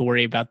don't have to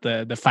worry about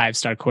the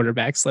 5-star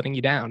quarterbacks letting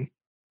you down.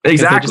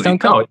 Exactly. Just don't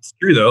come. No, it's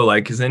true though.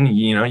 Because then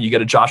you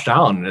get a Josh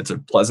Allen, and it's a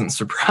pleasant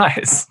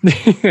surprise.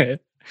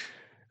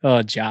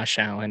 Oh, Josh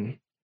Allen.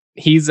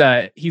 He's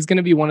going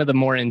to be one of the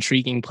more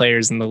intriguing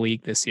players in the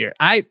league this year.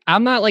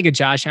 I'm not a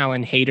Josh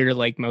Allen hater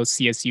like most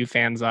CSU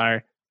fans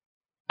are.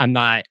 I'm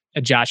not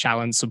a Josh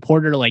Allen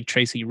supporter like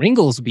Tracy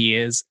Ringlesby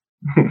is,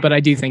 but I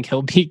do think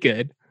he'll be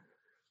good.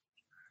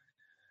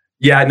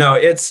 Yeah, no,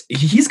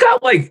 he's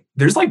got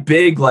there's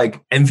big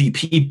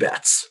MVP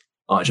bets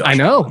Josh I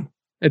know. Allen.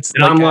 It's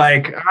and I'm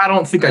like, I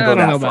don't think I go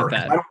that far.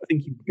 That. I don't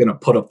think he's going to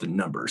put up the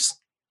numbers.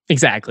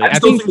 Exactly. I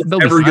think they'll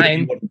be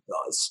fine. What he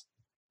does.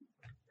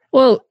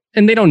 Well,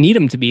 and they don't need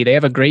him to be. They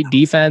have a great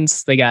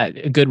defense. They got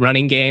a good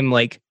running game.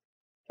 Like,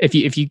 if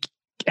you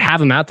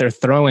have him out there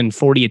throwing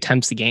 40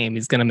 attempts a game,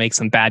 he's going to make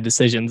some bad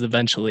decisions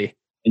eventually.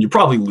 And you're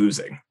probably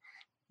losing.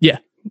 Yeah,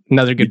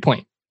 another good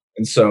point.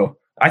 And so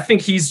I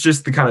think he's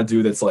just the kind of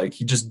dude that's like,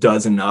 he just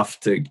does enough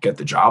to get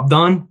the job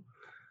done.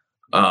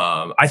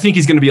 I think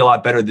he's going to be a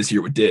lot better this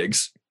year with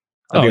Diggs.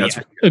 I think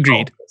that's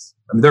agreed.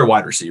 I mean, their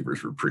wide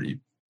receivers were pretty.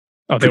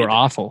 They were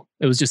awful.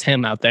 It was just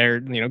him out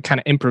there, kind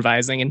of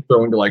improvising and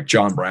throwing to like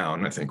John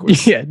Brown, I think.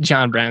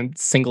 John Brown,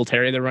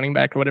 Singletary, the running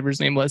back or whatever his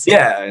name was.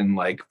 Yeah, and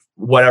like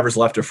whatever's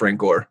left of Frank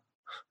Gore.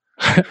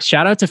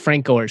 Shout out to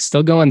Frank Gore,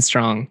 still going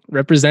strong,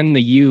 representing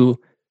the U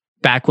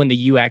back when the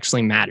U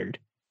actually mattered.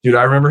 Dude,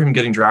 I remember him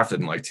getting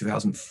drafted in like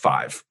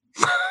 2005.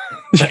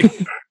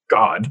 Like,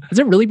 God. Has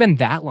it really been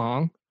that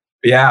long?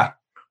 Yeah.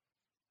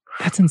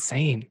 That's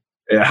insane.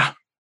 Yeah.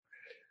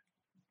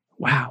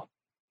 Wow.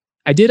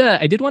 I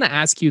did want to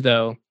ask you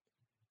though,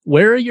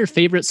 where are your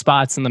favorite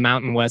spots in the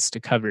Mountain West to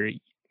cover?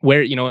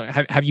 Where,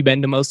 have you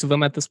been to most of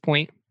them at this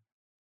point?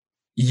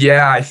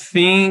 Yeah, I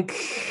think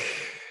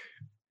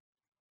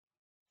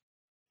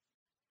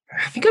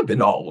I've been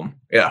to all of them.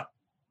 Yeah.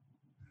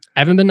 I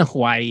haven't been to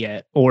Hawaii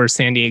yet or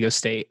San Diego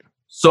State.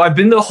 So I've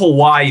been to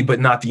Hawaii, but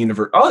not the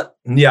university. But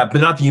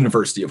not the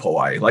University of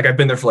Hawaii. Like I've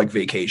been there for like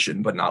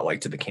vacation, but not like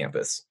to the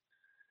campus.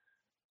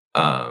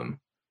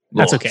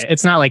 That's okay.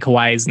 It's not like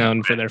Hawaii is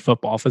known for their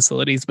football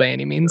facilities by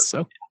any means.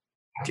 So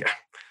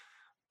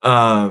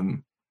yeah.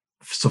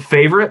 So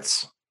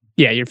favorites?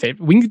 Yeah, your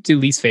favorite. We can do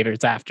least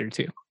favorites after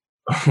too.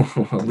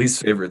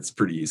 Least favorite's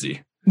pretty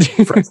easy.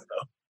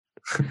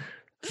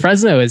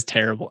 Fresno is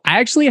terrible. I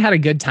actually had a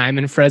good time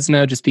in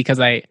Fresno just because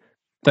the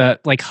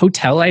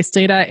hotel I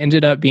stayed at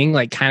ended up being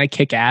like kind of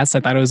kick ass. I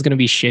thought it was going to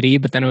be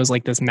shitty, but then it was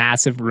like this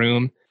massive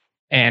room,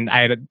 and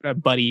I had a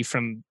buddy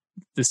from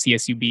the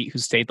CSU beat who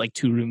stayed like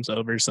 2 rooms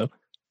over. So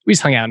we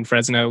just hung out in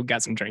Fresno,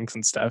 got some drinks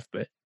and stuff.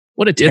 But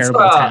what a terrible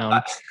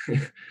town!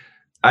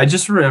 I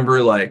just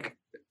remember like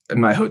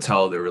in my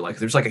hotel,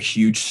 there's like a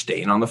huge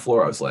stain on the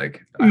floor. I was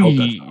like, I hope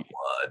that's not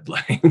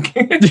blood. Like.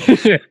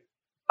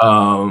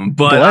 But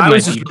blood I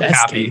was just really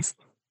happy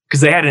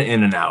because they had an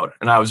in and out,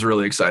 and I was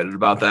really excited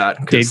about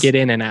that. Did get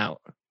in and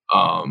out.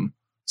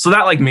 So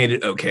that like made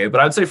it okay, but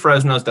I'd say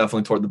Fresno's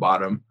definitely toward the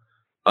bottom.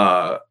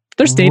 Their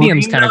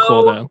stadium's kind of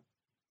cool though.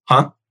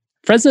 Huh?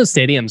 Fresno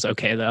Stadium's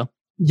okay though.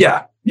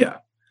 Yeah.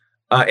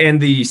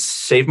 And the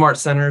Save Mart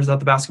Center, is that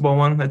the basketball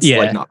one? That's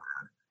like not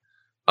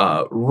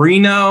bad.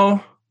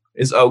 Reno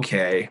is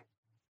okay.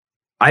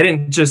 I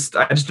just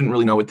didn't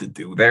really know what to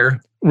do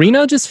there.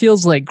 Reno just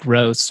feels like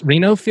gross.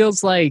 Reno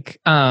feels like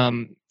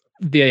the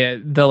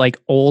like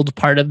old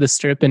part of the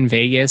strip in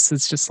Vegas.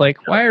 It's just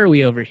like, why are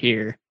we over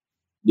here?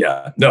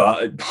 Yeah,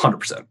 no,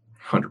 100%.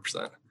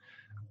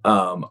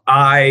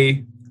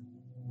 I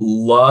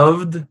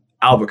loved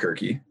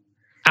Albuquerque.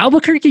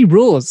 Albuquerque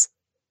rules.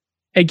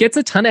 It gets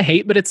a ton of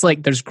hate, but it's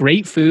like there's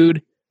great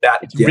food.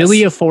 It's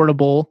really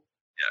affordable.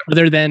 Yeah.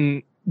 Other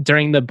than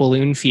during the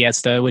balloon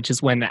fiesta, which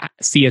is when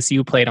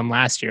CSU played them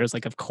last year, it was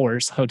like, of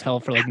course, hotel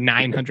for like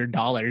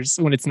 $900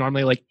 when it's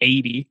normally like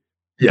 $80.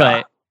 Yeah.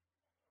 But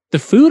the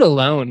food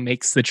alone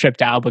makes the trip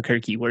to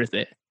Albuquerque worth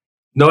it.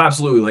 No,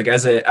 absolutely. Like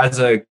as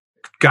a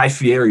Guy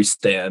Fieri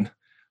stan,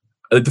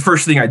 the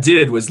first thing I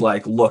did was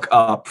like look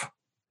up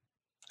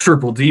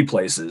Triple D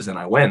places, and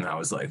I went and I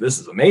was like, this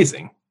is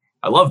amazing.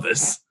 I love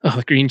this. Oh,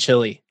 green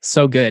chili.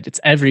 So good. It's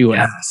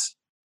everywhere.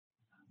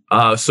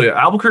 Yes. So yeah,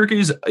 Albuquerque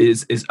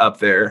is up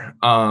there.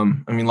 I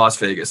mean, Las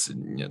Vegas,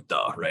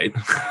 duh, right?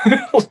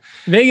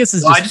 Vegas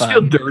is just I just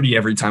feel dirty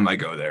every time I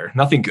go there.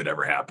 Nothing good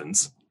ever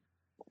happens.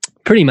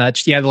 Pretty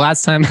much. Yeah. The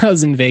last time I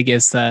was in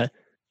Vegas,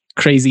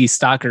 crazy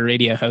stalker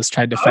radio host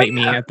tried to fight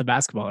me at the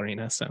basketball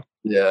arena. So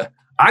yeah,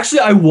 actually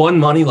I won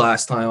money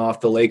last time off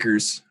the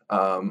Lakers.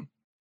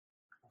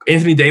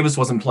 Anthony Davis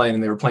wasn't playing,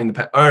 and they were playing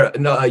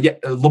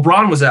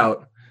LeBron was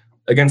out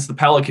against the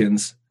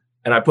Pelicans,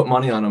 and I put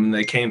money on them, and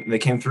they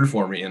came through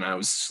for me, and I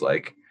was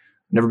like,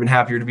 never been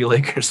happier to be a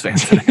Lakers fan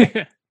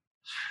today.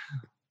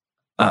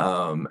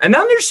 And then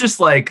there's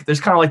kind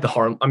of like the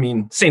harm. I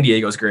mean, San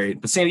Diego's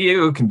great, but San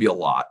Diego can be a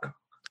lot.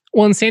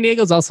 Well, and San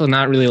Diego's also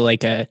not really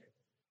like I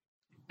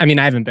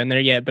haven't been there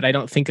yet, but I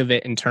don't think of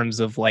it in terms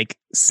of like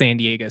San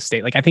Diego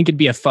State. Like, I think it'd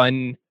be a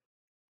fun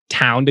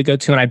town to go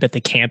to, and I bet the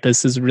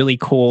campus is really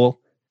cool.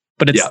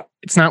 But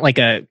it's not like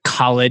a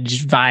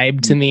college vibe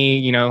to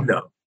me,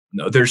 No,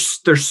 there's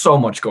so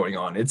much going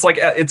on. It's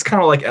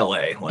kind of like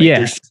LA.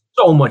 There's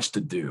so much to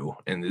do,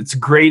 and it's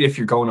great if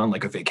you're going on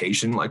like a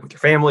vacation, like with your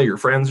family or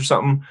friends or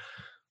something.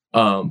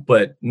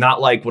 But not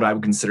like what I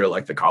would consider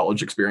like the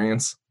college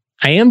experience.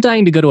 I am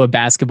dying to go to a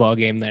basketball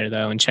game there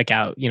though, and check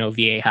out,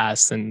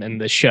 Viejas and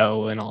the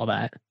show and all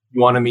that. You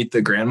want to meet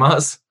the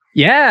grandmas?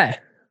 Yeah.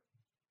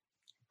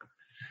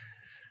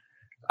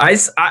 I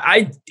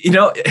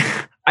still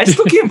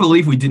can't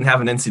believe we didn't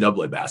have an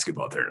NCAA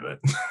basketball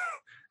tournament.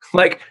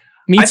 Like,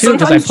 Me too, because I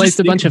sometimes placed just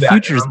a bunch of think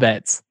about futures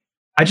bets.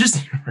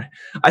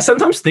 I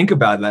sometimes think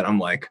about that. I'm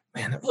like,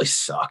 man, that really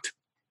sucked.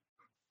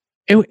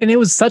 And it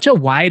was such a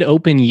wide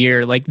open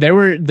year. Like there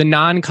were the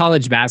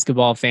non-college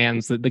basketball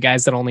fans, the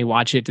guys that only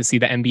watch it to see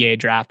the NBA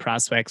draft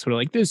prospects were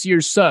like, this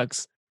year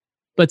sucks.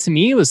 But to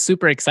me, it was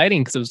super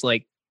exciting because it was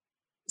like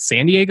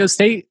San Diego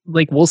State,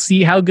 like we'll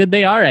see how good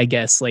they are, I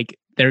guess. Like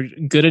they're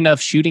good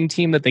enough shooting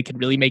team that they could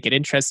really make it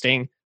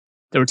interesting.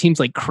 There were teams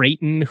like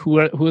Creighton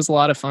who was a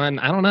lot of fun.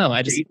 I don't know.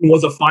 Creighton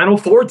was a Final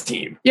Four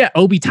team. Yeah,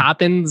 Obi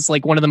Toppin's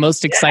like one of the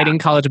most exciting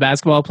college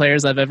basketball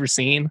players I've ever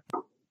seen.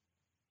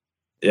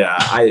 Yeah,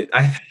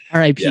 I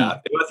R.I.P. Yeah,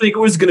 I think it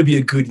was going to be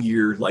a good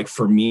year, like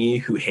for me,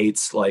 who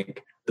hates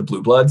like the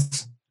Blue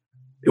Bloods.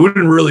 It would have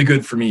been really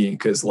good for me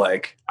because,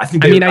 like, I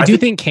do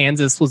think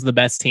Kansas was the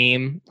best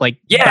team, like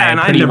by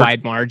a pretty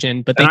wide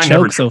margin, but they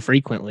choke so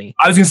frequently.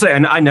 I was going to say,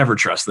 and I never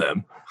trust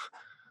them.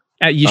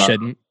 You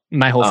shouldn't.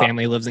 My whole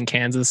family lives in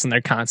Kansas, and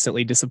they're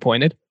constantly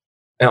disappointed.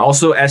 And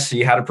also, SC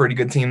had a pretty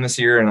good team this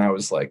year, and I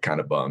was like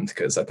kind of bummed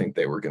because I think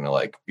they were going to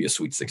like be a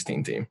Sweet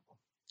 16 team.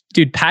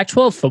 Dude,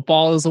 Pac-12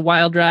 football is a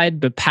wild ride,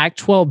 but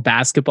Pac-12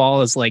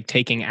 basketball is like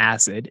taking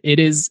acid. It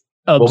is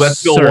absurd. Well,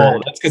 that's Bill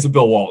Walton. That's because of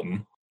Bill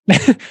Walton.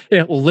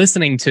 Yeah, well,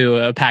 listening to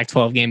a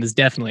Pac-12 game is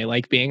definitely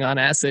like being on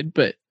acid,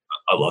 but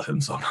I love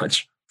him so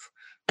much.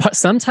 But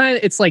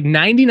sometimes it's like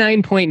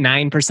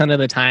 99.9% of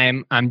the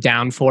time I'm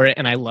down for it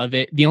and I love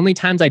it. The only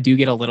times I do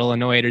get a little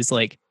annoyed is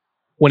like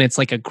when it's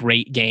like a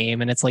great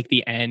game and it's like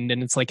the end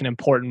and it's like an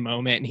important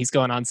moment and he's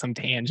going on some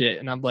tangent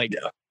and I'm like,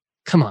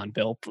 come on,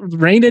 Bill,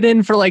 rein it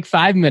in for like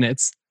 5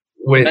 minutes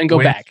and then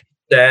go back.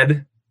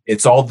 Said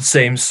it's all the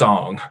same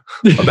song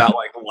about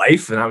like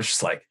life, and I was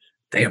just like,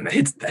 damn,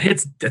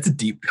 that's a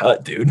deep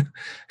cut, dude.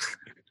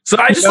 So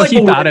I just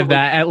he thought of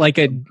that at like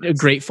a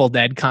Grateful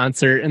Dead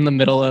concert in the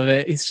middle of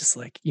it. He's just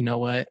like, you know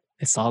what?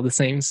 It's all the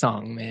same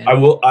song, man. I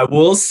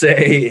will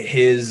say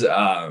his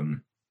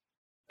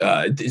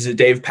is it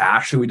Dave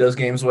Pash who he does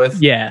games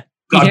with? Yeah.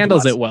 He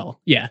handles it well.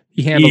 Yeah,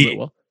 he handles it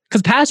well.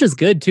 Because Pash is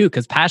good too,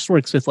 because Pash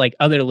works with like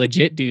other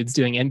legit dudes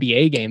doing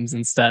NBA games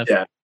and stuff.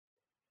 Yeah.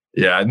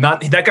 Yeah,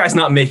 that guy's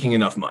not making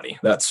enough money.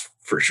 That's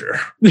for sure.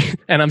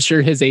 And I'm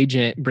sure his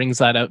agent brings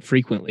that up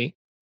frequently.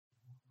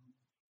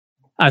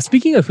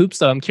 Speaking of hoops,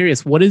 though, I'm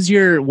curious, what is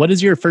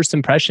your first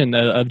impression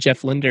of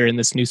Jeff Linder and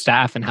this new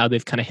staff and how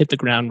they've kind of hit the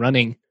ground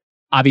running?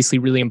 Obviously,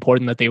 really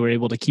important that they were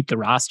able to keep the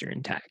roster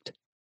intact.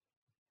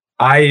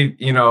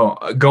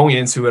 Going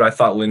into it, I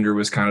thought Linder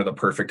was kind of the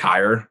perfect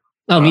hire.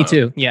 Oh, me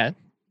too. Yeah.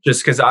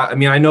 Just because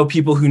I know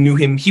people who knew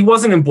him. He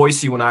wasn't in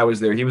Boise when I was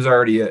there. He was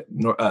already at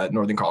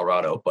Northern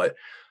Colorado. But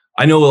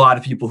I know a lot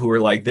of people who were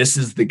like, this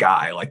is the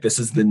guy. Like, this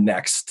is the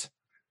next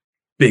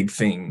big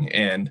thing.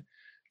 And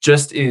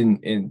just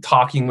in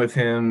talking with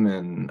him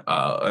and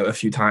a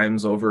few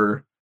times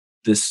over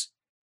this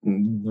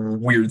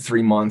weird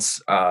 3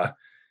 months,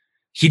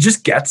 he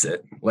just gets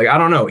it. Like, I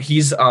don't know.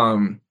 He's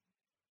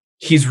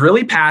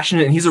really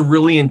passionate and he's a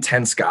really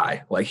intense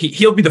guy. Like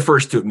he'll be the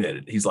first to admit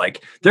it. He's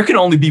like, there can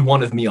only be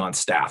one of me on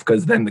staff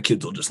because then the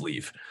kids will just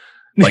leave.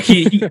 Like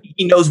he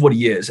knows what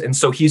he is. And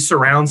so he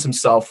surrounds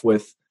himself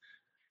with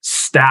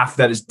staff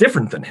that is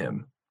different than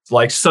him.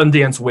 Like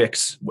Sundance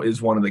Wicks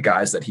is one of the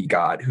guys that he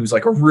got, who's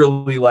like a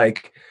really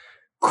like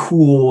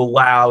cool,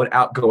 loud,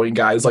 outgoing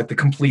guy who's like the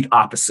complete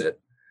opposite.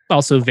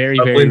 Also very,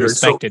 very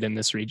respected in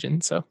this region.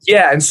 So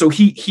yeah. And so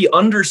he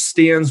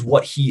understands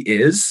what he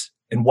is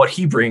and what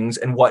he brings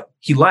and what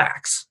he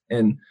lacks.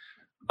 And,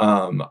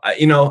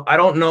 I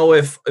don't know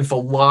if a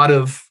lot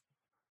of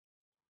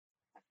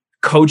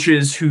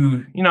coaches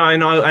who, I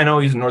know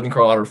he's in Northern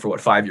Colorado for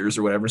 5 years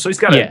or whatever. So he's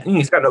got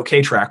an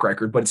okay track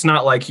record, but it's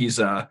not like he's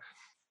a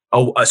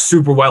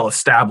super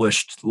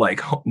well-established,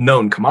 like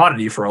known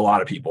commodity for a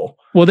lot of people.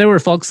 Well, there were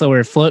folks that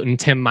were floating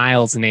Tim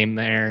Miles' name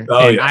there.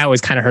 I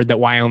always kind of heard that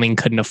Wyoming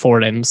couldn't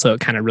afford him. So it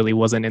kind of really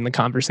wasn't in the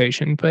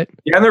conversation, but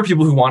yeah, and there are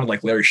people who wanted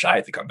like Larry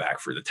Shyatt to come back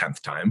for the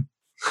 10th time.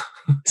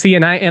 See,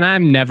 and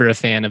I'm never a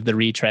fan of the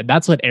retread.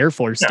 That's what Air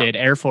Force did.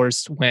 Air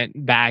Force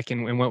went back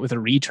and went with a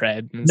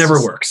retread.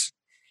 Never works.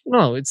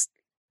 No,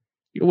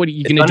 what are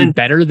you going to do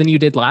better than you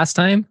did last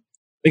time?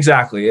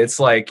 Exactly.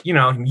 It's like,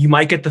 you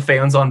might get the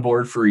fans on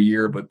board for a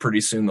year, but pretty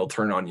soon they'll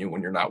turn on you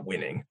when you're not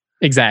winning.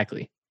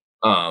 Exactly.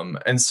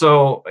 And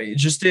so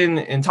just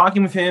in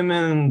talking with him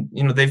and,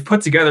 they've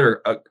put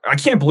together, I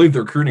can't believe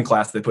the recruiting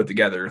class they put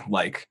together,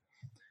 like,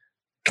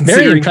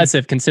 very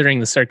impressive considering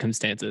the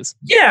circumstances.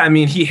 Yeah, I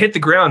mean, he hit the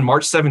ground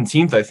March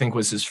 17th, I think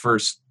was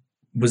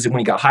when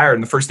he got hired.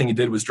 And the first thing he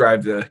did was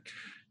drive to,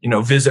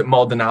 visit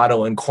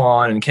Maldonado and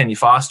Quan and Kenny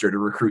Foster to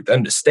recruit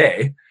them to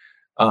stay.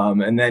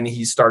 And then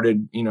he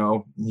started,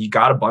 he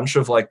got a bunch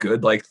of like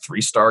good, like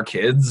 3-star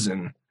kids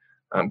and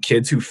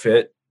kids who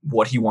fit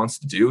what he wants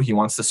to do. He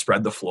wants to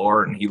spread the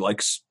floor and he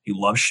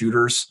loves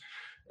shooters.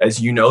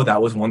 As you know,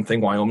 that was one thing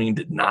Wyoming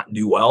did not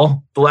do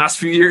well the last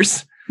few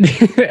years.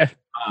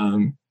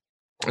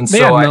 And they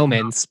had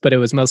moments, but it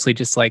was mostly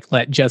just like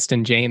let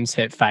Justin James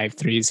hit 5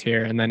 threes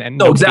here and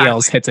nobody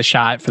else hits a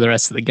shot for the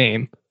rest of the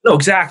game. No,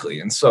 exactly.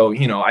 And so,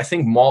 I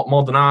think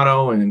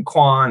Maldonado and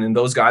Quan and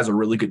those guys are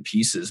really good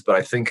pieces, but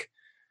I think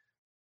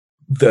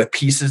the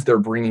pieces they're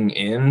bringing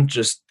in,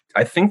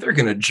 I think they're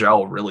going to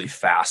gel really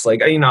fast.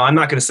 Like, I'm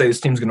not going to say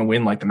this team's going to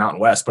win like the Mountain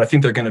West, but I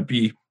think they're going to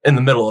be in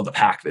the middle of the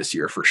pack this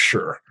year for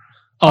sure.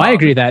 Oh, I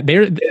agree that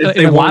they're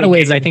in a lot of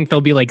ways. I think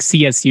they'll be like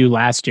CSU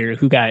last year,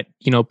 who got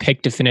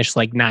picked to finish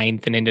like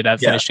 9th and ended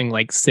up finishing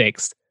like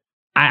 6th.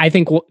 I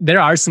think there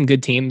are some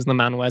good teams in the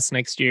Mountain West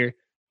next year.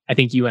 I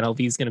think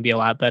UNLV is going to be a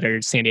lot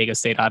better. San Diego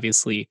State,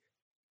 obviously,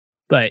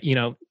 but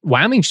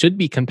Wyoming should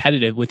be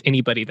competitive with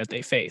anybody that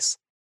they face.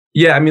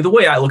 Yeah, I mean, the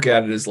way I look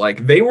at it is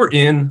like they were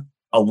in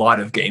a lot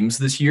of games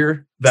this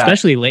year,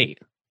 especially late.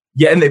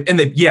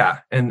 Yeah,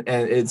 and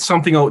it's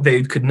something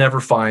they could never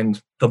find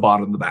the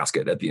bottom of the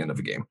basket at the end of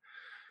a game.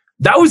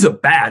 That was a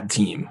bad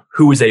team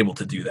who was able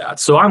to do that.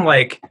 So I'm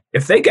like,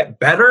 if they get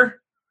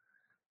better,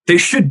 they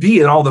should be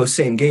in all those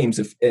same games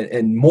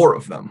and more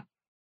of them,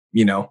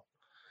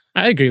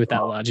 I agree with that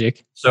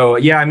logic. So,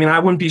 yeah, I mean, I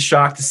wouldn't be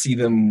shocked to see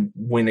them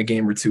win a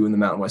game or two in the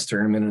Mountain West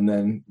tournament. And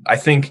then I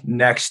think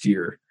next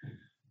year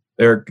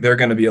they're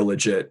going to be a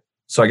legit.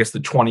 So I guess the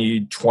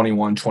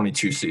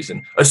 2021-22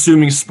 season,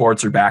 assuming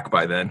sports are back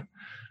by then.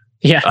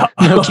 Yeah,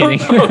 no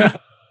kidding.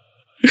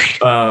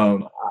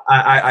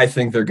 I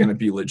think they're going to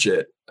be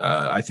legit.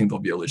 I think they'll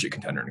be a legit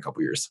contender in a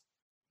couple years.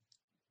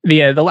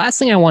 The last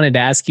thing I wanted to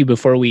ask you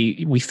before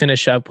we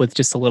finish up with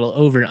just a little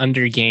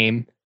over-under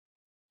game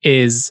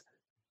is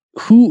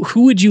who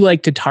would you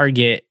like to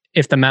target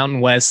if the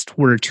Mountain West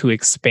were to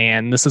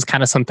expand? This is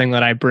kind of something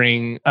that I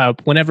bring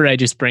up whenever I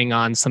just bring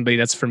on somebody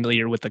that's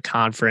familiar with the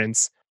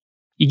conference.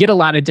 You get a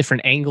lot of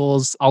different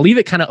angles. I'll leave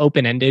it kind of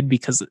open-ended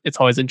because it's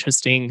always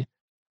interesting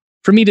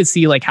for me to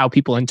see like how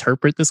people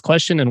interpret this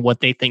question and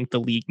what they think the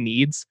league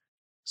needs.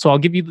 So I'll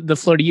give you the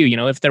floor to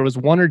you. If there was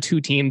 1 or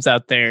 2 teams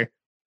out there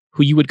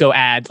who you would go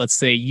add, let's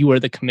say you are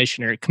the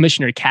commissioner,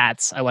 Commissioner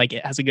Katz. I like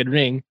it. Has a good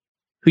ring.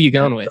 Who you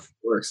going with?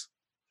 Works.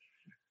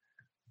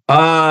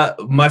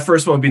 My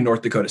first one would be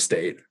North Dakota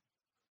State.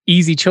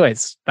 Easy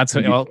choice. That's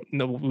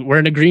we're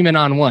in agreement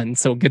on one.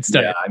 So good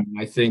start. Yeah,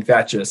 I think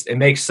that it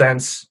makes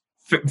sense.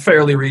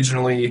 Fairly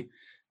regionally,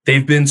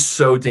 they've been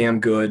so damn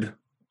good.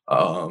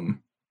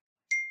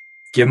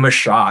 Give them a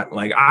shot.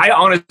 Like, I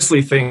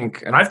honestly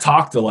think, and I've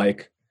talked to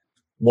like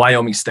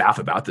Wyoming staff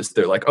about this.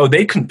 They're like, oh,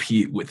 they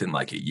compete within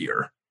like a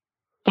year.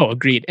 Oh,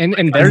 agreed. And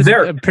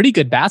they're a pretty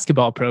good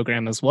basketball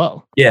program as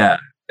well. Yeah.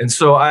 And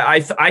so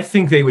I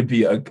think they would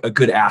be a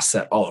good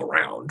asset all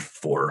around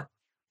for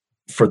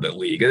the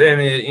league. I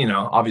mean,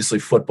 obviously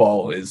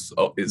football is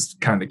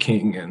kind of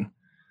king. And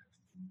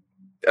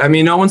I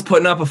mean, no one's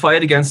putting up a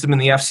fight against them in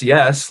the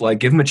FCS. Like,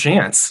 give them a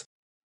chance.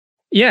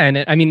 Yeah.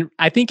 And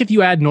I think if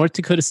you add North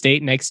Dakota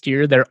State next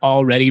year, they're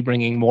already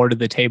bringing more to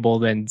the table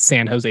than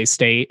San Jose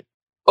State.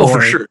 Oh,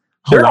 for sure.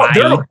 They're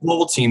a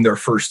bowl team their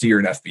first year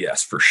in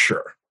FBS for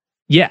sure.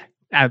 Yeah,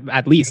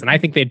 at least. And I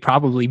think they'd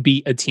probably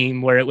beat a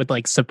team where it would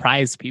like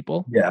surprise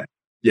people. Yeah.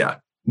 Yeah.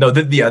 No,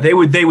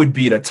 they would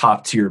beat a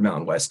top tier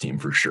Mountain West team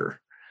for sure.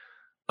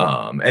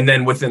 And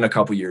then within a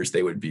couple years,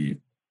 they would be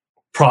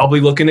probably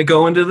looking to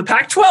go into the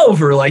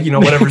Pac-12 or like,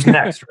 whatever's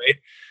next, right?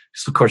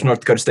 So of course, North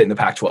Dakota State in the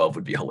Pac-12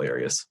 would be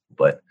hilarious.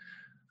 But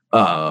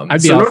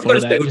I'd be all for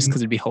that just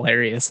because it'd be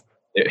hilarious.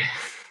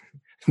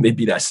 They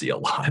beat SC a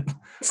lot.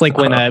 It's like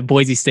when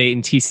Boise State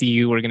and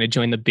TCU were going to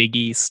join the Big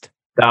East.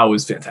 That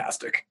was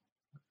fantastic.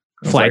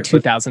 Fly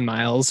 2,000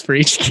 miles for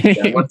each game.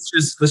 Yeah, let's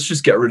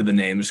just get rid of the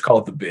name. Just call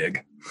it the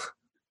Big.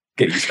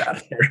 Get used out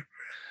of there.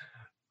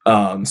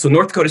 So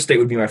North Dakota State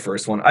would be my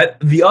first one.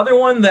 The other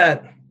one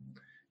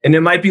and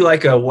it might be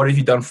like a "what have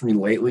you done for me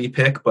lately"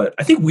 pick, but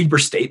I think Weber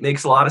State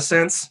makes a lot of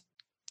sense.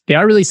 They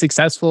are really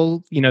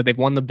successful. They've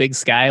won the Big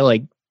Sky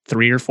like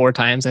 3 or 4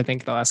 times, I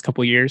think, the last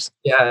couple of years.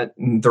 Yeah,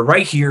 they're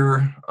right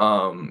here.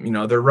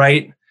 They're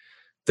right.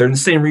 They're in the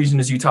same region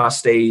as Utah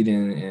State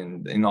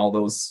and all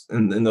those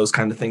and those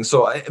kind of things.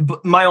 So,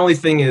 but my only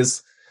thing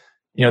is,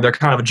 they're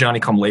kind of a Johnny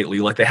come lately.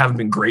 Like, they haven't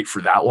been great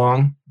for that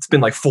long. It's been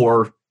like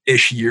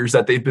 4-ish years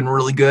that they've been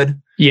really good.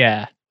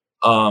 Yeah.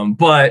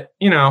 But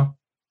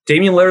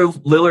Damian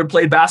Lillard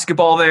played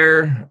basketball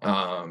there.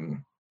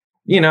 I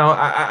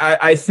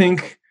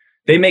think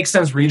they make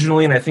sense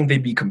regionally, and I think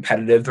they'd be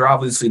competitive. They're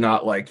obviously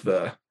not like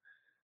the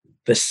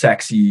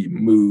sexy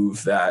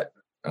move that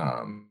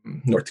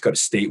North Dakota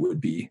State would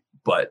be.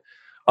 But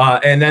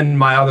and then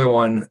my other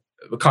one,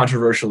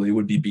 controversially,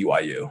 would be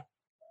BYU.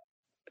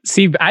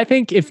 See, I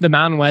think if the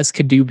Mountain West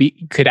could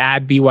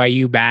add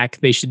BYU back,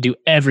 they should do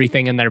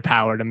everything in their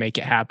power to make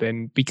it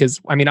happen.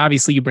 Because I mean,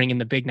 obviously, you bring in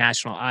the big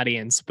national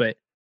audience, but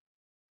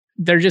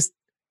they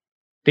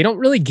don't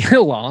really get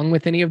along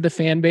with any of the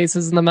fan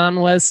bases in the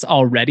Mountain West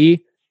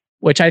already,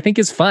 which I think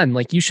is fun.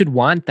 Like, you should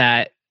want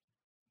that.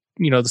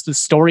 The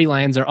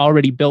storylines are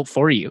already built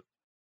for you.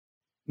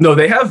 No,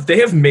 they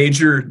have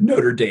major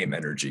Notre Dame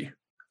energy.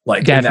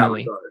 Like,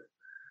 definitely.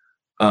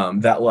 No,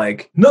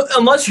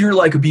 unless you're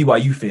like a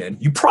BYU fan,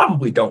 you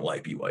probably don't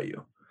like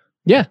BYU.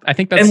 Yeah, I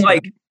think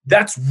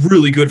that's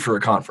really good for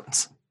a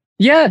conference.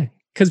 Yeah,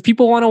 because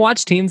people want to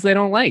watch teams they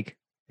don't like.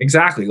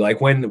 Exactly.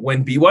 Like when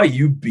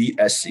BYU beat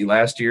SC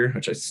last year,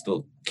 which I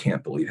still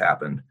can't believe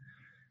happened.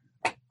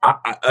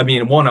 I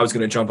mean, one, I was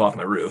going to jump off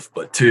my roof,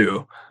 but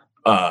two,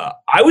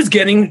 I was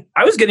getting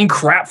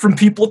crap from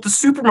people at the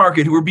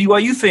supermarket who were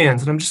BYU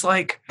fans, and I'm just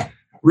like,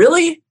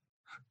 really?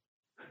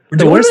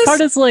 The worst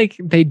part is like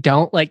they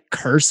don't like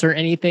curse or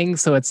anything,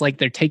 so it's like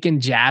they're taking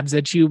jabs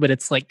at you, but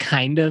it's like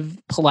kind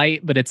of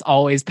polite, but it's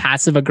always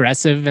passive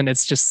aggressive, and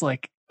it's just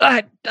like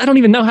I don't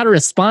even know how to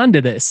respond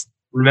to this.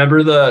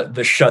 Remember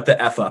the shut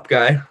the F up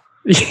guy?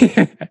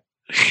 Yeah.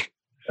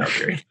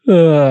 Okay.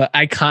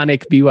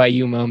 Iconic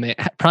BYU moment.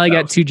 Probably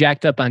got too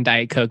jacked up on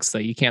Diet Coke, so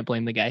you can't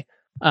blame the guy.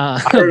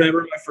 I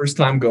remember my first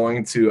time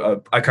going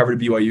to I covered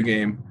a BYU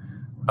game.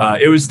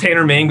 It was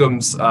Tanner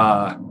Mangum's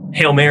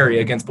Hail Mary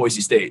against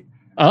Boise State.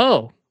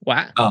 Oh,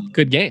 wow.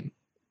 Good game.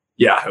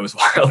 Yeah, it was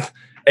wild.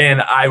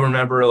 And I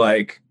remember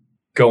like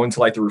going to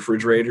like the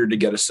refrigerator to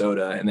get a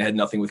soda, and they had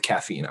nothing with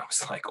caffeine. I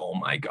was like, oh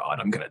my God,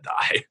 I'm going to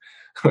die.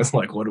 I was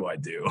like, what do I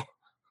do?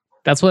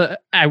 That's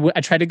what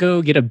I tried to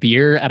go get a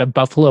beer at a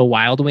Buffalo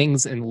Wild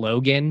Wings in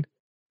Logan,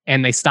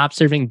 and they stopped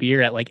serving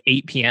beer at like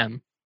 8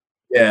 p.m.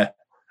 Yeah.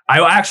 I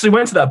actually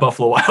went to that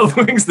Buffalo Wild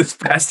Wings this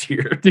past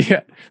year.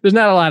 Yeah. There's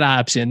not a lot of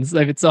options.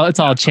 Like it's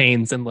all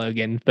chains in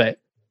Logan, but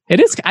it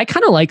is. I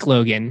kind of like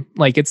Logan.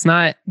 Like there's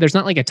not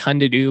like a ton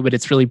to do, but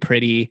it's really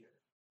pretty.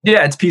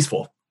 Yeah, it's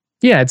peaceful.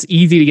 Yeah, it's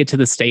easy to get to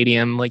the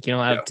stadium. Like you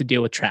don't have to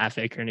deal with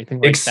traffic or anything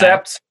like that.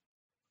 Except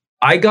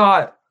I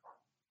got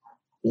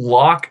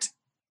locked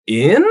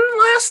in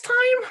last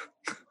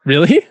time.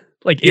 Really?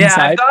 Like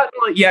inside?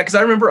 Yeah, because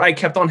I remember I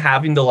kept on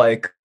having to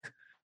like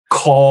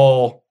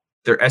call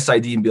their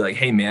SID and be like,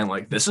 hey man,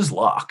 like this is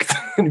locked.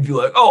 And be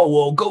like, oh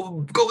well,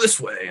 go this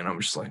way. And I'm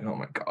just like, oh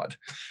my God.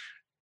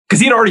 Because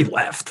he'd already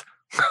left.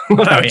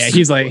 Oh yeah,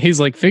 he's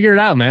like, figure it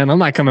out, man. I'm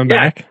not coming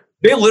back.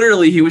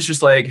 He was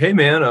just like, hey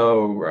man,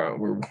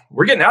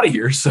 we're getting out of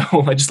here. So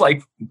I just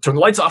like turn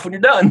the lights off when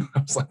you're done.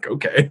 I was like,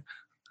 okay.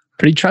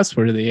 Pretty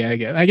trustworthy, I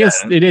guess. I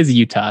guess it is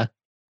Utah.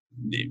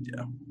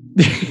 Yeah.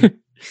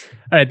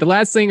 All right. The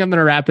last thing I'm going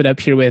to wrap it up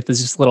here with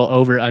is just a little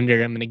over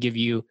under. I'm going to give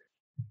you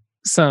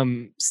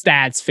some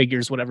stats,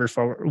 figures, whatever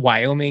for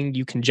Wyoming.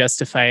 You can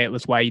justify it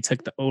with why you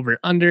took the over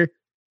under.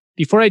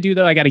 Before I do,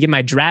 though, I got to give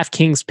my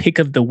DraftKings pick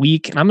of the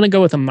week, and I'm going to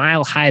go with a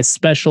Mile High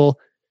Special.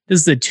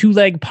 This is a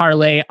 2-leg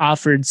parlay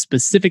offered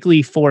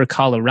specifically for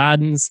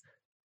Coloradans.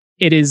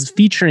 It is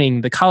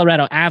featuring the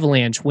Colorado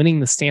Avalanche winning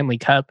the Stanley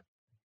Cup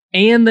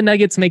and the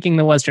Nuggets making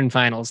the Western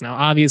Finals. Now,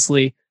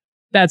 obviously,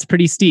 that's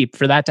pretty steep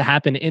for that to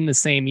happen in the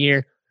same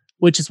year,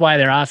 which is why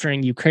they're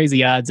offering you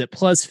crazy odds at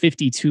plus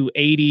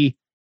 5280.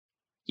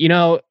 You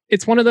know,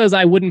 it's one of those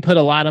I wouldn't put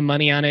a lot of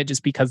money on it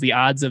just because the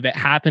odds of it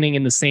happening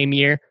in the same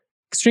year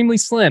extremely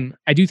slim.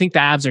 I do think the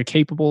Avs are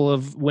capable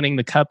of winning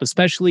the Cup,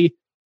 especially.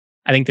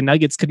 I think the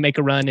Nuggets could make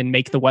a run and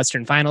make the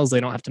Western Finals. They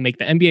don't have to make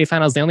the NBA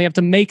Finals. They only have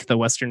to make the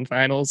Western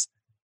Finals.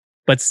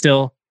 But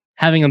still,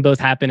 having them both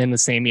happen in the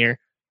same year,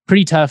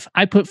 pretty tough.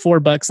 I put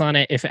 $4 on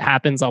it. If it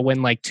happens, I'll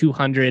win like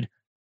 200.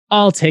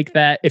 I'll take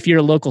that. If you're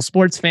a local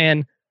sports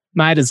fan,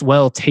 might as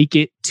well take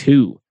it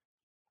too.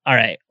 All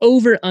right.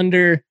 Over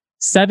under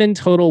 7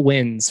 total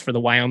wins for the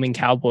Wyoming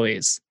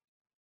Cowboys.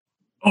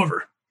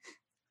 Over.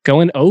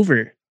 Going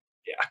over.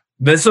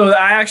 Yeah. So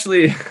I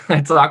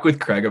talked with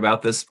Craig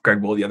about this,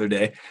 Craig Bull, the other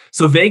day.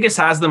 So Vegas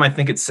has them, I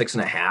think it's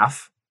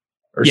 6.5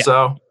 or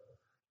so.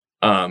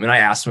 And I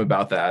asked him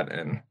about that,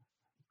 and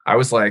I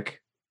was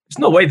like, there's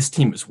no way this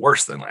team is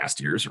worse than last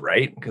year's,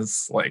 right?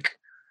 Because like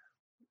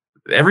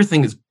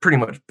everything is pretty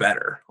much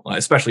better,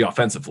 especially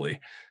offensively.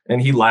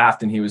 And he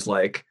laughed and he was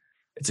like,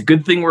 it's a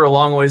good thing we're a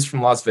long ways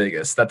from Las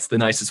Vegas. That's the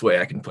nicest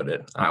way I can put it.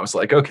 And I was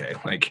like, okay,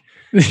 like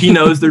he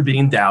knows they're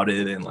being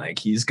doubted and like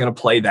he's going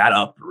to play that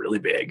up really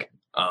big.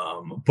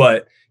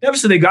 But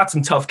obviously they got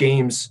some tough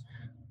games,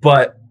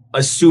 but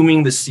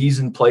assuming the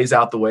season plays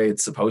out the way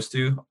it's supposed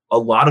to, a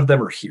lot of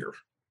them are here.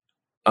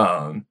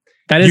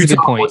 That is Utah, a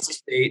good point. Boise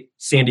State,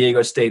 San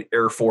Diego State,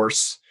 Air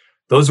Force,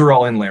 those are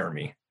all in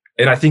Laramie.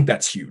 And I think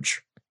that's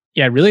huge.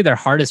 Yeah, really their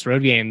hardest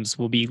road games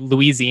will be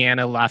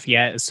Louisiana,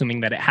 Lafayette,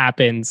 assuming that it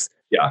happens.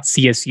 Yeah.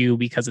 CSU,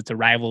 because it's a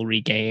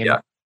rivalry game.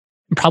 Yeah.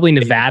 Probably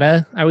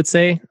Nevada, I would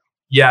say.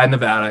 Yeah,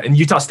 Nevada. And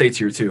Utah State's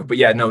here too. But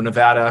yeah, no,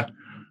 Nevada.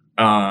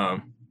 I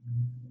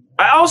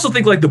also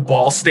think like the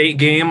Ball State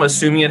game,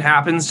 assuming it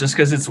happens, just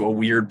because it's a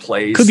weird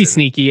place. Could be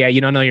sneaky. Yeah, you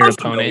don't know your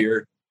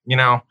opponent. You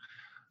know?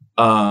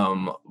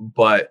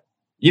 But,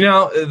 you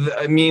know,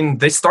 I mean,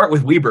 they start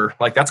with Weber.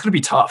 Like, that's going to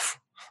be tough.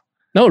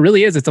 No, it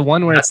really is. It's a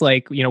one where it's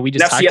like, you know, we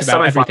just talked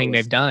about everything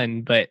they've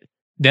done, but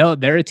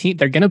they're a team.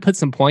 They're going to put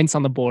some points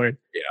on the board.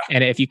 Yeah.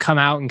 And if you come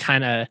out and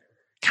kind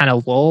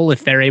of lull,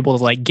 if they're able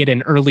to like get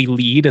an early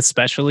lead,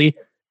 especially,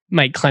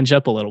 might clench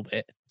up a little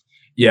bit.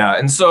 Yeah.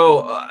 And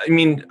so, I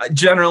mean,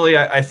 generally,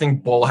 I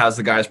think Bull has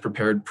the guys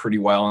prepared pretty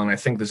well. And I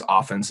think this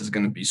offense is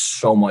going to be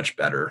so much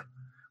better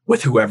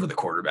with whoever the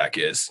quarterback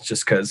is,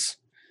 just because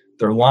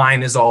their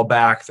line is all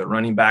back. Their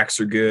running backs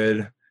are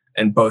good.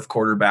 And both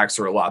quarterbacks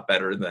are a lot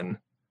better than,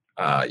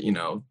 you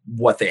know,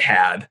 what they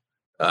had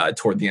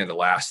toward the end of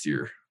last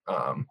year.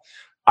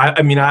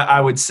 I mean, I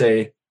would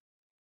say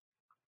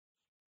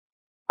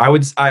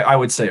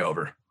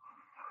over.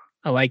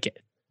 I like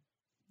it.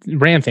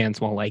 Ram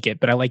fans won't like it,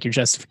 but I like your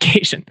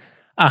justification.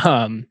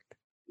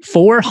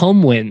 4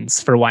 home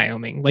wins for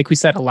Wyoming. Like we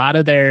said, a lot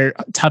of their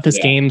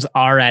toughest games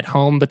are at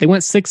home, but they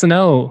went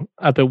 6-0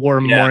 up at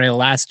War Memorial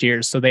last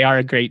year, so they are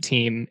a great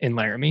team in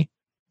Laramie.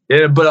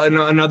 Yeah, but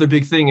another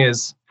big thing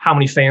is how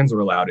many fans are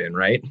allowed in,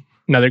 right?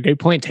 Another great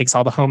point. Takes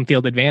all the home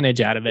field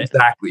advantage out of it.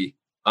 Exactly.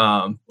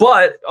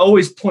 But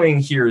always playing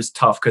here is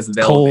tough because of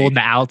the cold,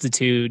 the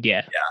altitude.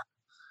 Yeah.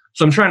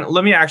 So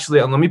let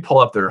me pull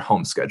up their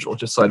home schedule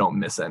just so I don't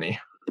miss any.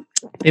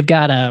 They've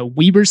got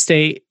Weber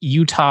State,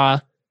 Utah,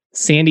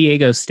 San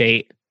Diego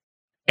State,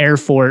 Air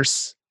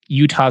Force,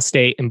 Utah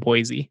State, and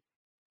Boise.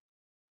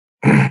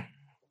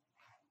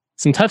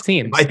 Some tough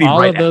teams.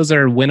 All of those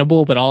are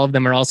winnable, but all of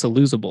them are also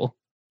losable.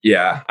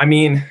 Yeah, I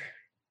mean,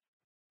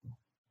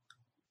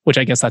 which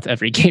I guess that's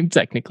every game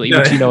technically,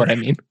 but you know what I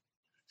mean.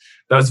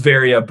 That was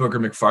very Booger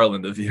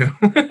McFarland of you.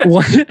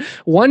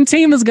 one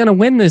team is going to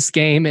win this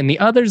game and the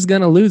other's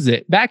going to lose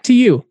it. Back to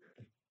you.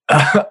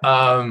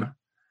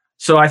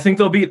 So I think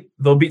they'll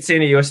beat San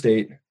Diego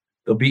State.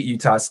 They'll beat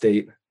Utah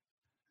State.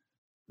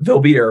 They'll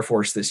beat Air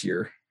Force this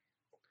year.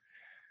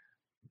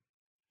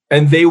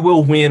 And they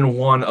will win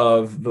one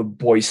of the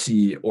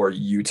Boise or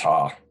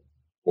Utah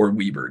or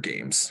Weber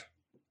games.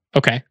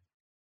 Okay.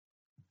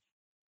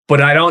 But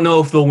I don't know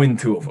if they'll win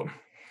 2 of them.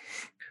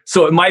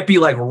 So it might be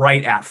like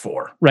right at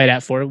 4. Right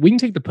at 4. We can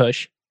take the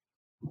push.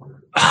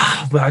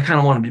 But I kind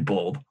of want to be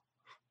bold.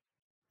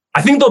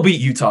 I think they'll beat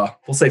Utah.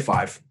 We'll say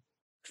 5.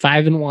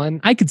 5-1.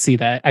 I could see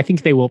that. I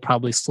think they will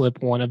probably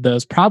slip one of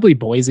those. Probably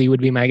Boise would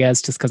be my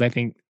guess, just because I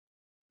think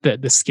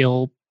the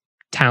skill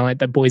talent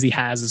that Boise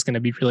has is going to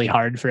be really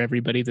hard for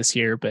everybody this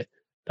year. But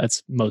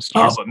that's most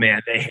years. Oh, but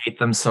man, they hate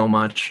them so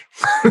much.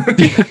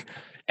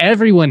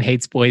 Everyone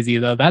hates Boise,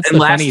 though. That's and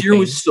the funny thing. Last year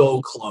was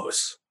so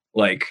close.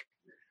 Like,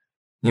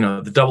 you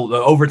know, the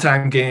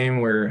overtime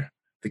game where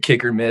the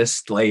kicker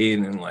missed late,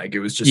 and like it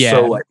was just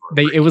so like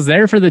it was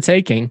there for the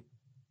taking.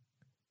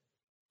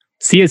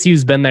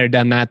 CSU's been there,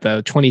 done that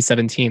though.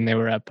 2017, they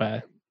were up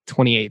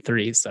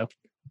 28-3. So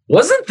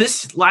wasn't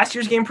this last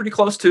year's game pretty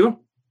close too?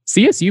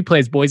 CSU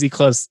plays Boise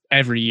close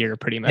every year,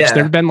 pretty much.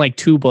 There have been like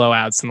 2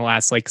 blowouts in the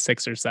last like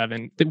 6 or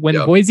 7. When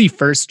Boise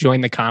first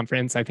joined the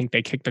conference, I think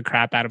they kicked the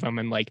crap out of them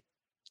in like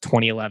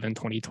 2011,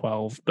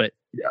 2012, but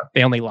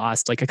they only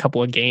lost like a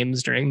couple of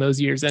games during those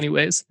years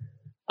anyways.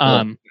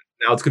 Now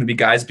it's going to be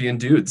guys being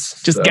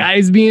dudes. Just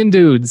guys being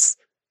dudes.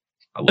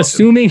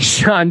 Assuming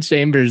Sean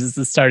Chambers is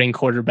the starting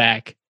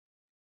quarterback,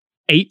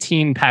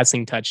 18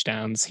 passing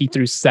touchdowns. He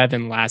threw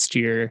 7 last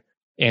year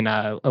in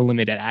a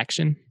limited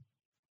action.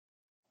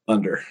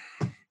 Under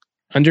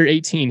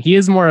 18. He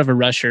is more of a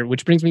rusher,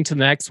 which brings me to the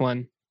next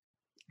one.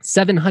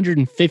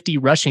 750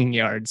 rushing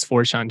yards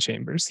for Sean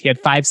Chambers. He had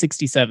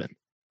 567.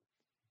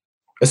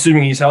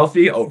 Assuming he's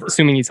healthy, over.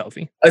 Assuming he's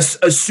healthy.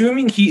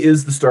 Assuming he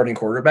is the starting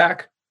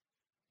quarterback,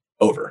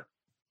 over.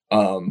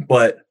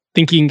 But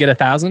think he can get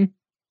 1,000?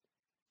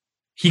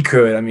 He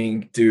could. I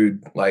mean,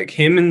 dude, like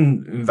him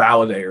and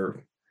Valladay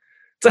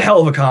it's a hell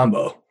of a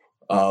combo.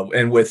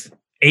 And with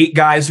 8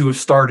 guys who have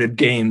started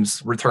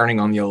games returning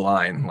on the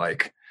O-line,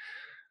 like,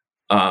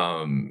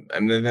 and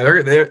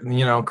they're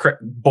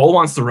Bull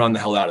wants to run the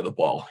hell out of the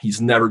ball.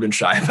 He's never been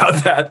shy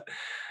about that.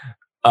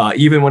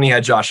 Even when he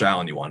had Josh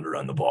Allen, he wanted to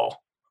run the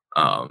ball.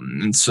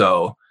 And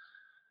so,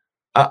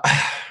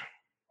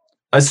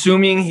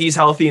 assuming he's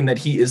healthy and that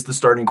he is the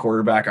starting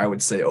quarterback, I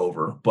would say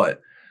over.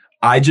 But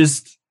I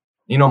just,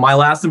 my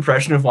last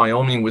impression of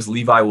Wyoming was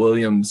Levi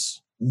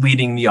Williams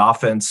leading the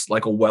offense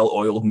like a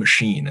well-oiled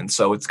machine. And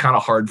so it's kind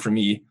of hard for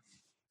me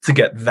to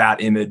get that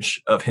image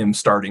of him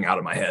starting out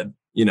of my head,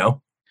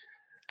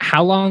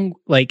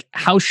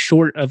 How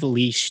short of a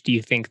leash do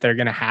you think they're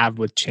going to have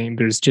with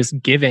Chambers,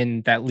 just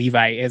given that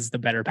Levi is the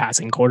better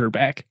passing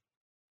quarterback?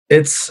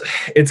 It's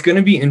going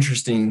to be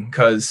interesting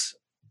because,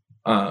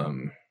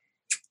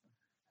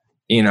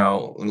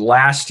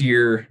 last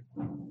year,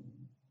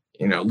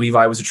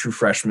 Levi was a true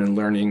freshman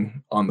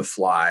learning on the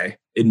fly,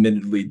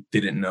 admittedly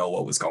didn't know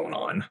what was going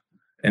on.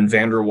 And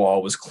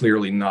Vanderwall was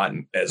clearly not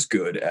as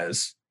good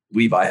as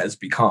Levi has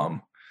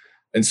become.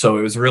 And so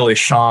it was really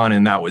Sean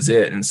and that was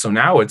it. And so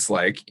now it's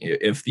like,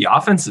 if the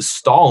offense is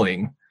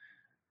stalling,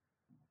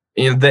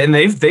 and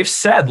they've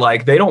said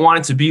like, they don't want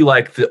it to be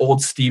like the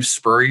old Steve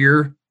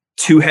Spurrier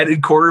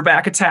 2-headed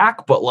quarterback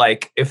attack, but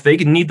like if they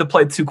need to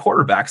play 2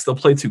 quarterbacks, they'll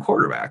play 2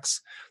 quarterbacks.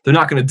 They're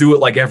not going to do it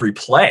like every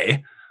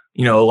play,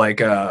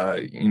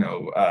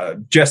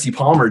 Jesse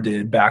Palmer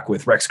did back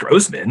with Rex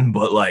Grossman.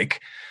 But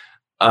like,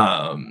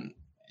 I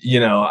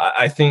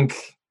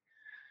think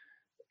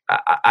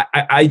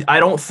I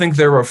don't think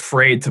they're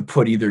afraid to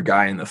put either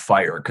guy in the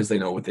fire because they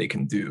know what they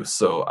can do.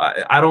 So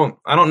I don't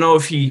know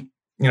if he,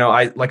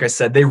 like I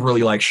said, they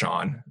really like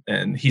Sean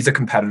and he's a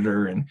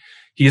competitor and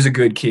he's a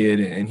good kid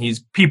and he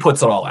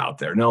puts it all out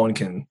there. No one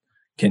can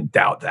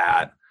doubt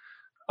that.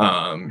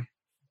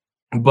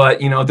 But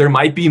there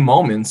might be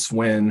moments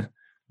when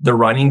the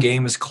running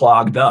game is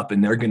clogged up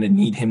and they're going to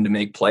need him to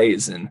make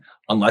plays. And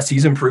unless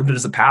he's improved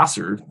as a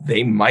passer,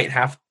 they might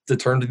have to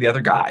turn to the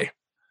other guy.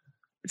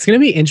 It's going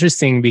to be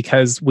interesting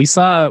because we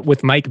saw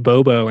with Mike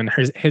Bobo in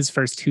his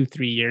first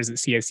 2-3 years at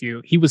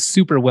CSU, he was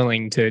super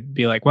willing to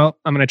be like, well,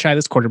 I'm going to try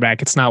this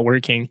quarterback. It's not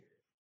working.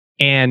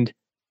 And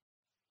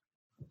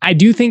I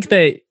do think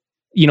that,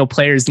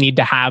 players need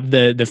to have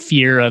the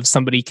fear of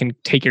somebody can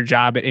take your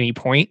job at any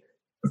point.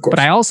 But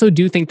I also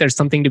do think there's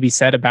something to be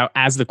said about,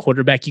 as the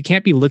quarterback, you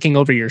can't be looking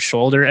over your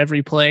shoulder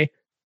every play.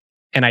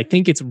 And I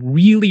think it's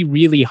really,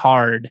 really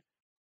hard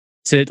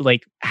to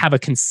have a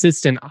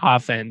consistent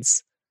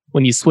offense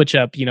when you switch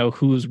up,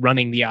 who's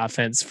running the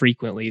offense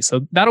frequently.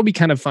 So that'll be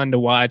kind of fun to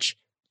watch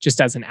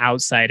just as an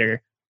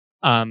outsider.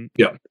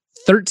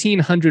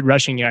 1,300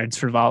 rushing yards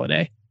for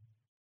Valladay.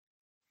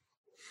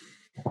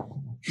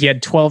 He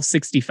had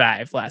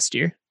 1,265 last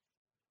year.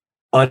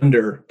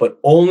 Under, but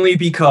only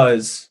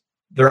because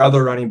their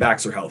other running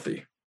backs are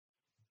healthy.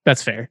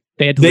 That's fair.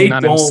 They had to lean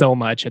on him so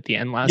much at the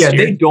end last year. Yeah,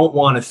 they don't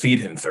want to feed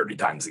him 30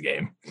 times a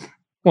game.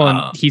 Well,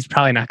 and he's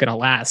probably not going to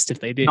last if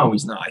they do. No,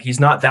 he's not. He's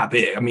not that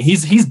big. I mean,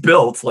 he's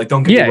built,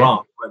 don't get me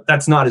wrong, but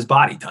that's not his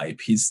body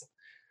type.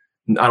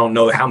 I don't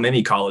know how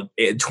many college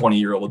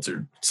 20-year-olds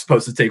are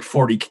supposed to take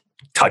 40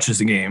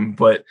 touches a game,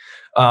 but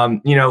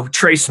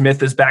Trey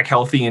Smith is back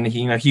healthy, and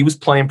he was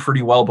playing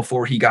pretty well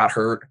before he got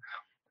hurt.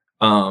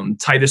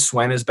 Titus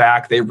Swen is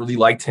back. They really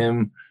liked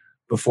him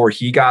before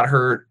he got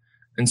hurt.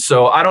 And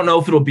so I don't know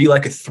if it'll be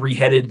like a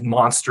three-headed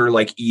monster,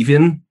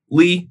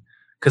 evenly,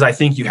 because I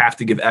think you have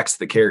to give X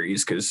the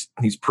carries because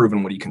he's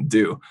proven what he can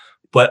do.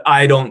 But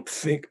I don't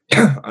think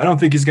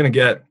he's going to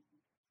get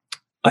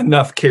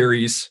enough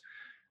carries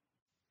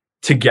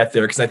to get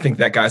there, because I think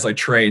that guys like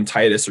Trey and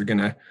Titus are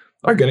gonna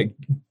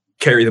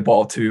carry the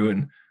ball too.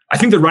 And I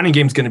think the running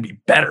game is going to be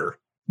better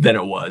than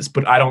it was,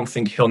 but I don't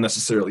think he'll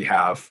necessarily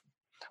have.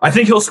 I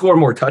think he'll score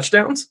more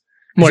touchdowns.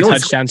 More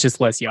touchdowns, just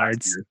less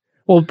yards.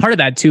 Well, part of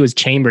that too is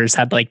Chambers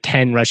had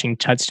 10 rushing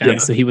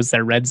touchdowns, so he was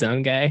their red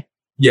zone guy.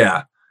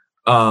 Yeah.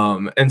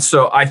 And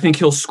so I think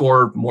he'll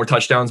score more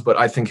touchdowns, but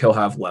I think he'll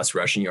have less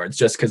rushing yards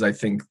just because I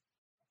think,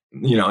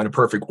 in a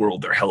perfect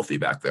world, they're healthy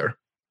back there.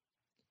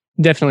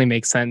 Definitely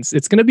makes sense.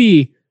 It's going to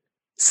be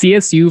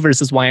CSU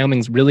versus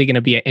Wyoming's really going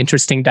to be an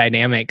interesting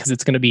dynamic because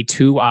it's going to be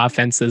two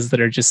offenses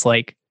that are just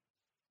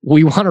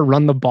we want to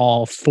run the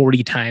ball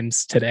 40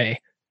 times today.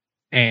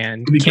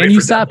 And can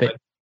you stop it?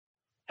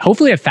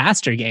 Hopefully a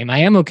faster game. I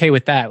am okay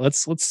with that.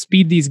 Let's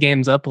speed these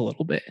games up a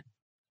little bit.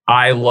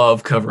 I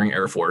love covering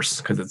Air Force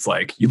because it's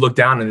you look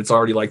down and it's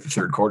already the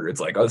third quarter. It's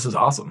oh, this is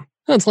awesome.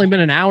 Well, it's only been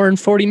an hour and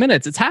 40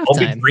 minutes. It's halftime.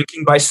 I'll be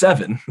drinking by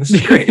 7. This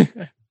is great.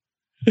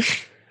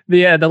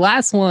 The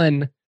last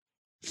one,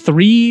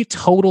 3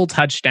 total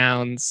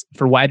touchdowns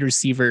for wide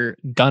receiver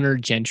Gunnar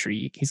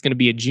Gentry. He's going to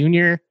be a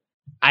junior.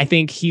 I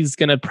think he's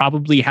going to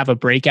probably have a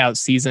breakout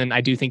season.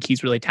 I do think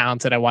he's really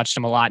talented. I watched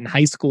him a lot in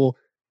high school,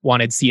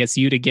 wanted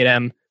CSU to get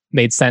him.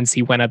 Made sense.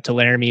 He went up to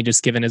Laramie,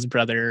 just given his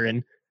brother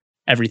and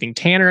everything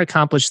Tanner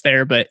accomplished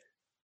there. But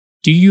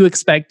do you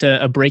expect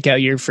a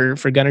breakout year for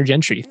Gunnar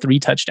Gentry? 3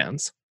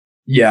 touchdowns.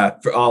 Yeah,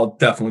 I'll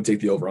definitely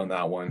take the over on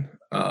that one.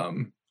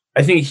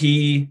 I think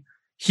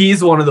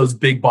he's one of those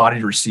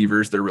big-bodied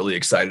receivers they're really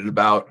excited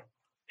about.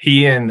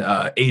 He and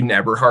Aiden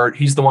Eberhardt,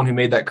 he's the one who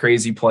made that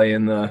crazy play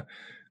in the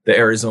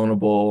Arizona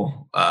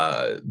Bowl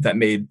that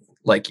made,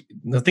 I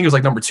think it was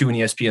number 2 in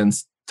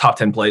ESPN's top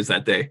 10 plays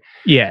that day.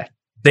 Yeah.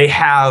 They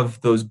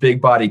have those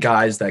big-body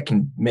guys that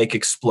can make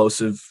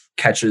explosive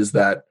catches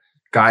that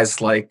guys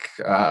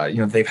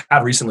they've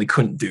had recently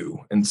couldn't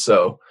do. And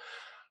so,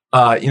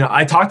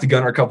 I talked to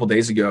Gunnar a couple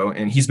days ago,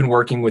 and he's been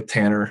working with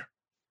Tanner.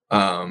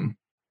 And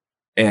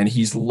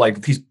he's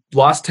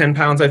lost 10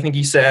 pounds, I think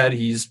he said.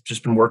 He's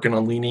just been working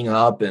on leaning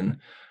up. And,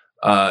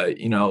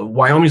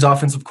 Wyoming's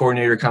offensive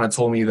coordinator kind of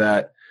told me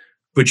that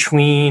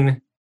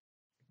between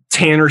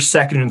Tanner's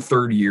second and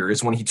third year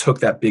is when he took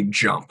that big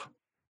jump.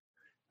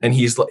 And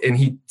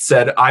he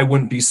said, I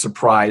wouldn't be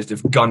surprised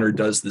if Gunnar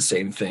does the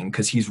same thing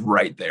because he's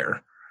right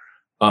there.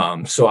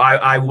 So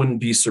I wouldn't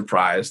be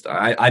surprised.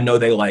 I know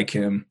they like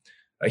him.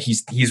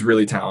 He's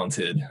really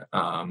talented.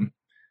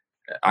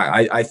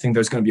 I think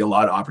there's going to be a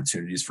lot of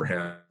opportunities for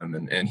him,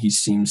 and he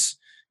seems,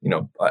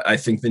 I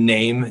think the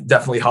name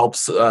definitely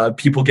helps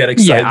people get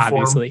excited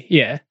for him.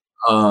 Yeah.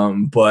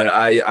 But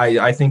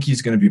I think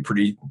he's going to be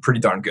pretty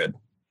darn good.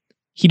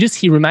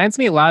 He reminds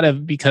me a lot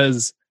of,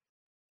 because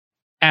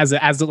as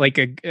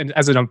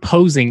an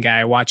opposing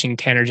guy watching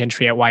Tanner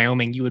Gentry at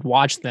Wyoming, you would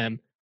watch them,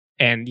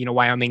 and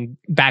Wyoming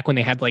back when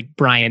they had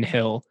Brian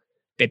Hill,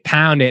 they'd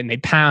pound it and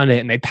they'd pound it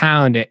and they'd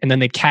pound it, and then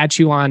they'd catch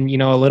you on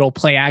a little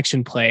play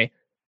action play.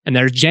 And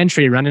there's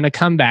Gentry running a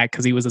comeback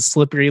because he was a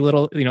slippery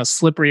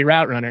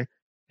route runner,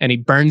 and he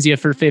burns you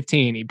for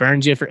 15. He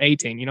burns you for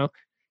 18.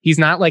 He's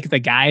not the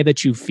guy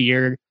that you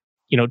fear,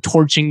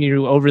 torching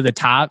you over the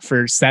top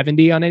for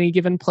 70 on any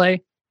given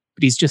play,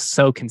 but he's just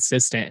so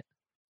consistent.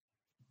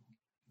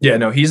 Yeah,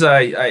 no, he's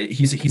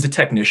a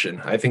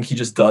technician. I think he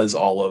just does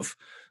all of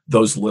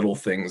those little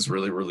things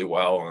really, really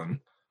well.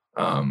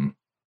 And,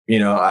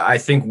 I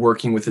think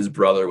working with his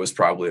brother was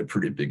probably a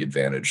pretty big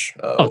advantage.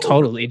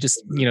 Totally. Just,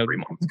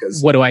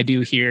 what do I do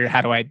here?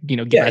 How do I,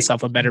 give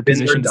myself a better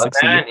position to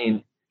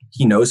succeed?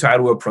 he knows how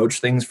to approach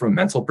things from a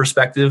mental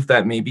perspective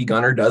that maybe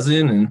Gunnar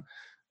doesn't. And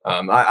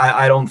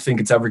I don't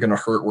think it's ever going to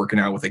hurt working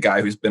out with a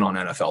guy who's been on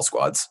NFL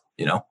squads,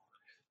 you know?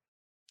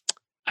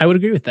 I would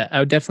agree with that. I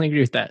would definitely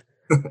agree with that.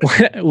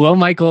 Well,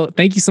 Michael,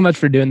 thank you so much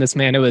for doing this,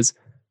 man. It was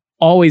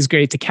always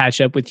great to catch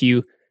up with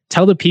you.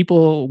 Tell the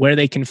people where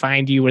they can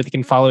find you, where they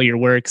can follow your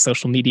work,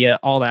 social media,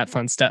 all that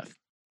fun stuff.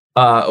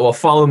 Well,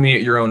 follow me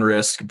at your own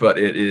risk, but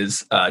it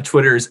is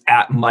Twitter's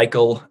at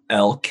Michael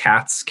L.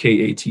 Katz,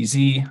 Katz.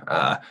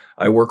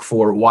 I work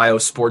for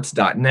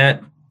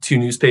wyosports.net,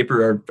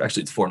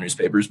 actually it's 4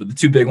 newspapers, but the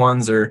 2 big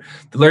ones are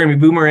the Laramie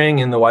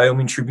Boomerang and the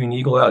Wyoming Tribune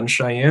Eagle out in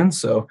Cheyenne.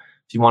 So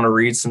if you want to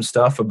read some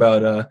stuff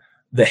about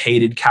the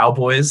hated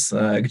Cowboys,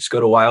 just go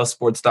to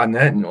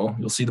wyosports.net and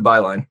you'll see the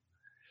byline.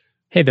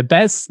 Hey, the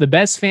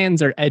best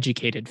fans are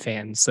educated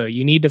fans. So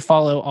you need to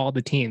follow all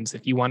the teams.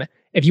 If you want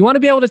to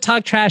be able to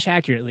talk trash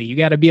accurately, you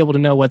got to be able to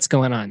know what's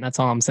going on. That's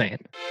all I'm saying.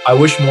 I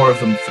wish more of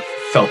them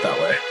felt that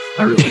way.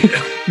 I really do.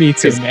 Me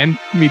too, man.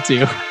 Me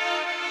too.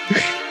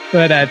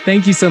 But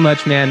thank you so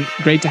much, man.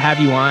 Great to have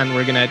you on.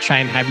 We're going to try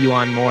and have you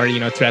on more,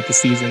 throughout the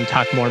season,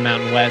 talk more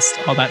Mountain West,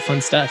 all that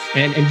fun stuff.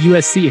 And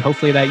USC,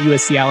 hopefully that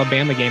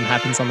USC-Alabama game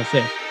happens on the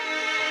 5th.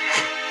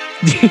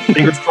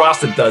 Fingers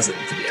crossed it doesn't,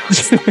 to be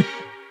honest.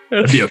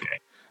 That'd be okay.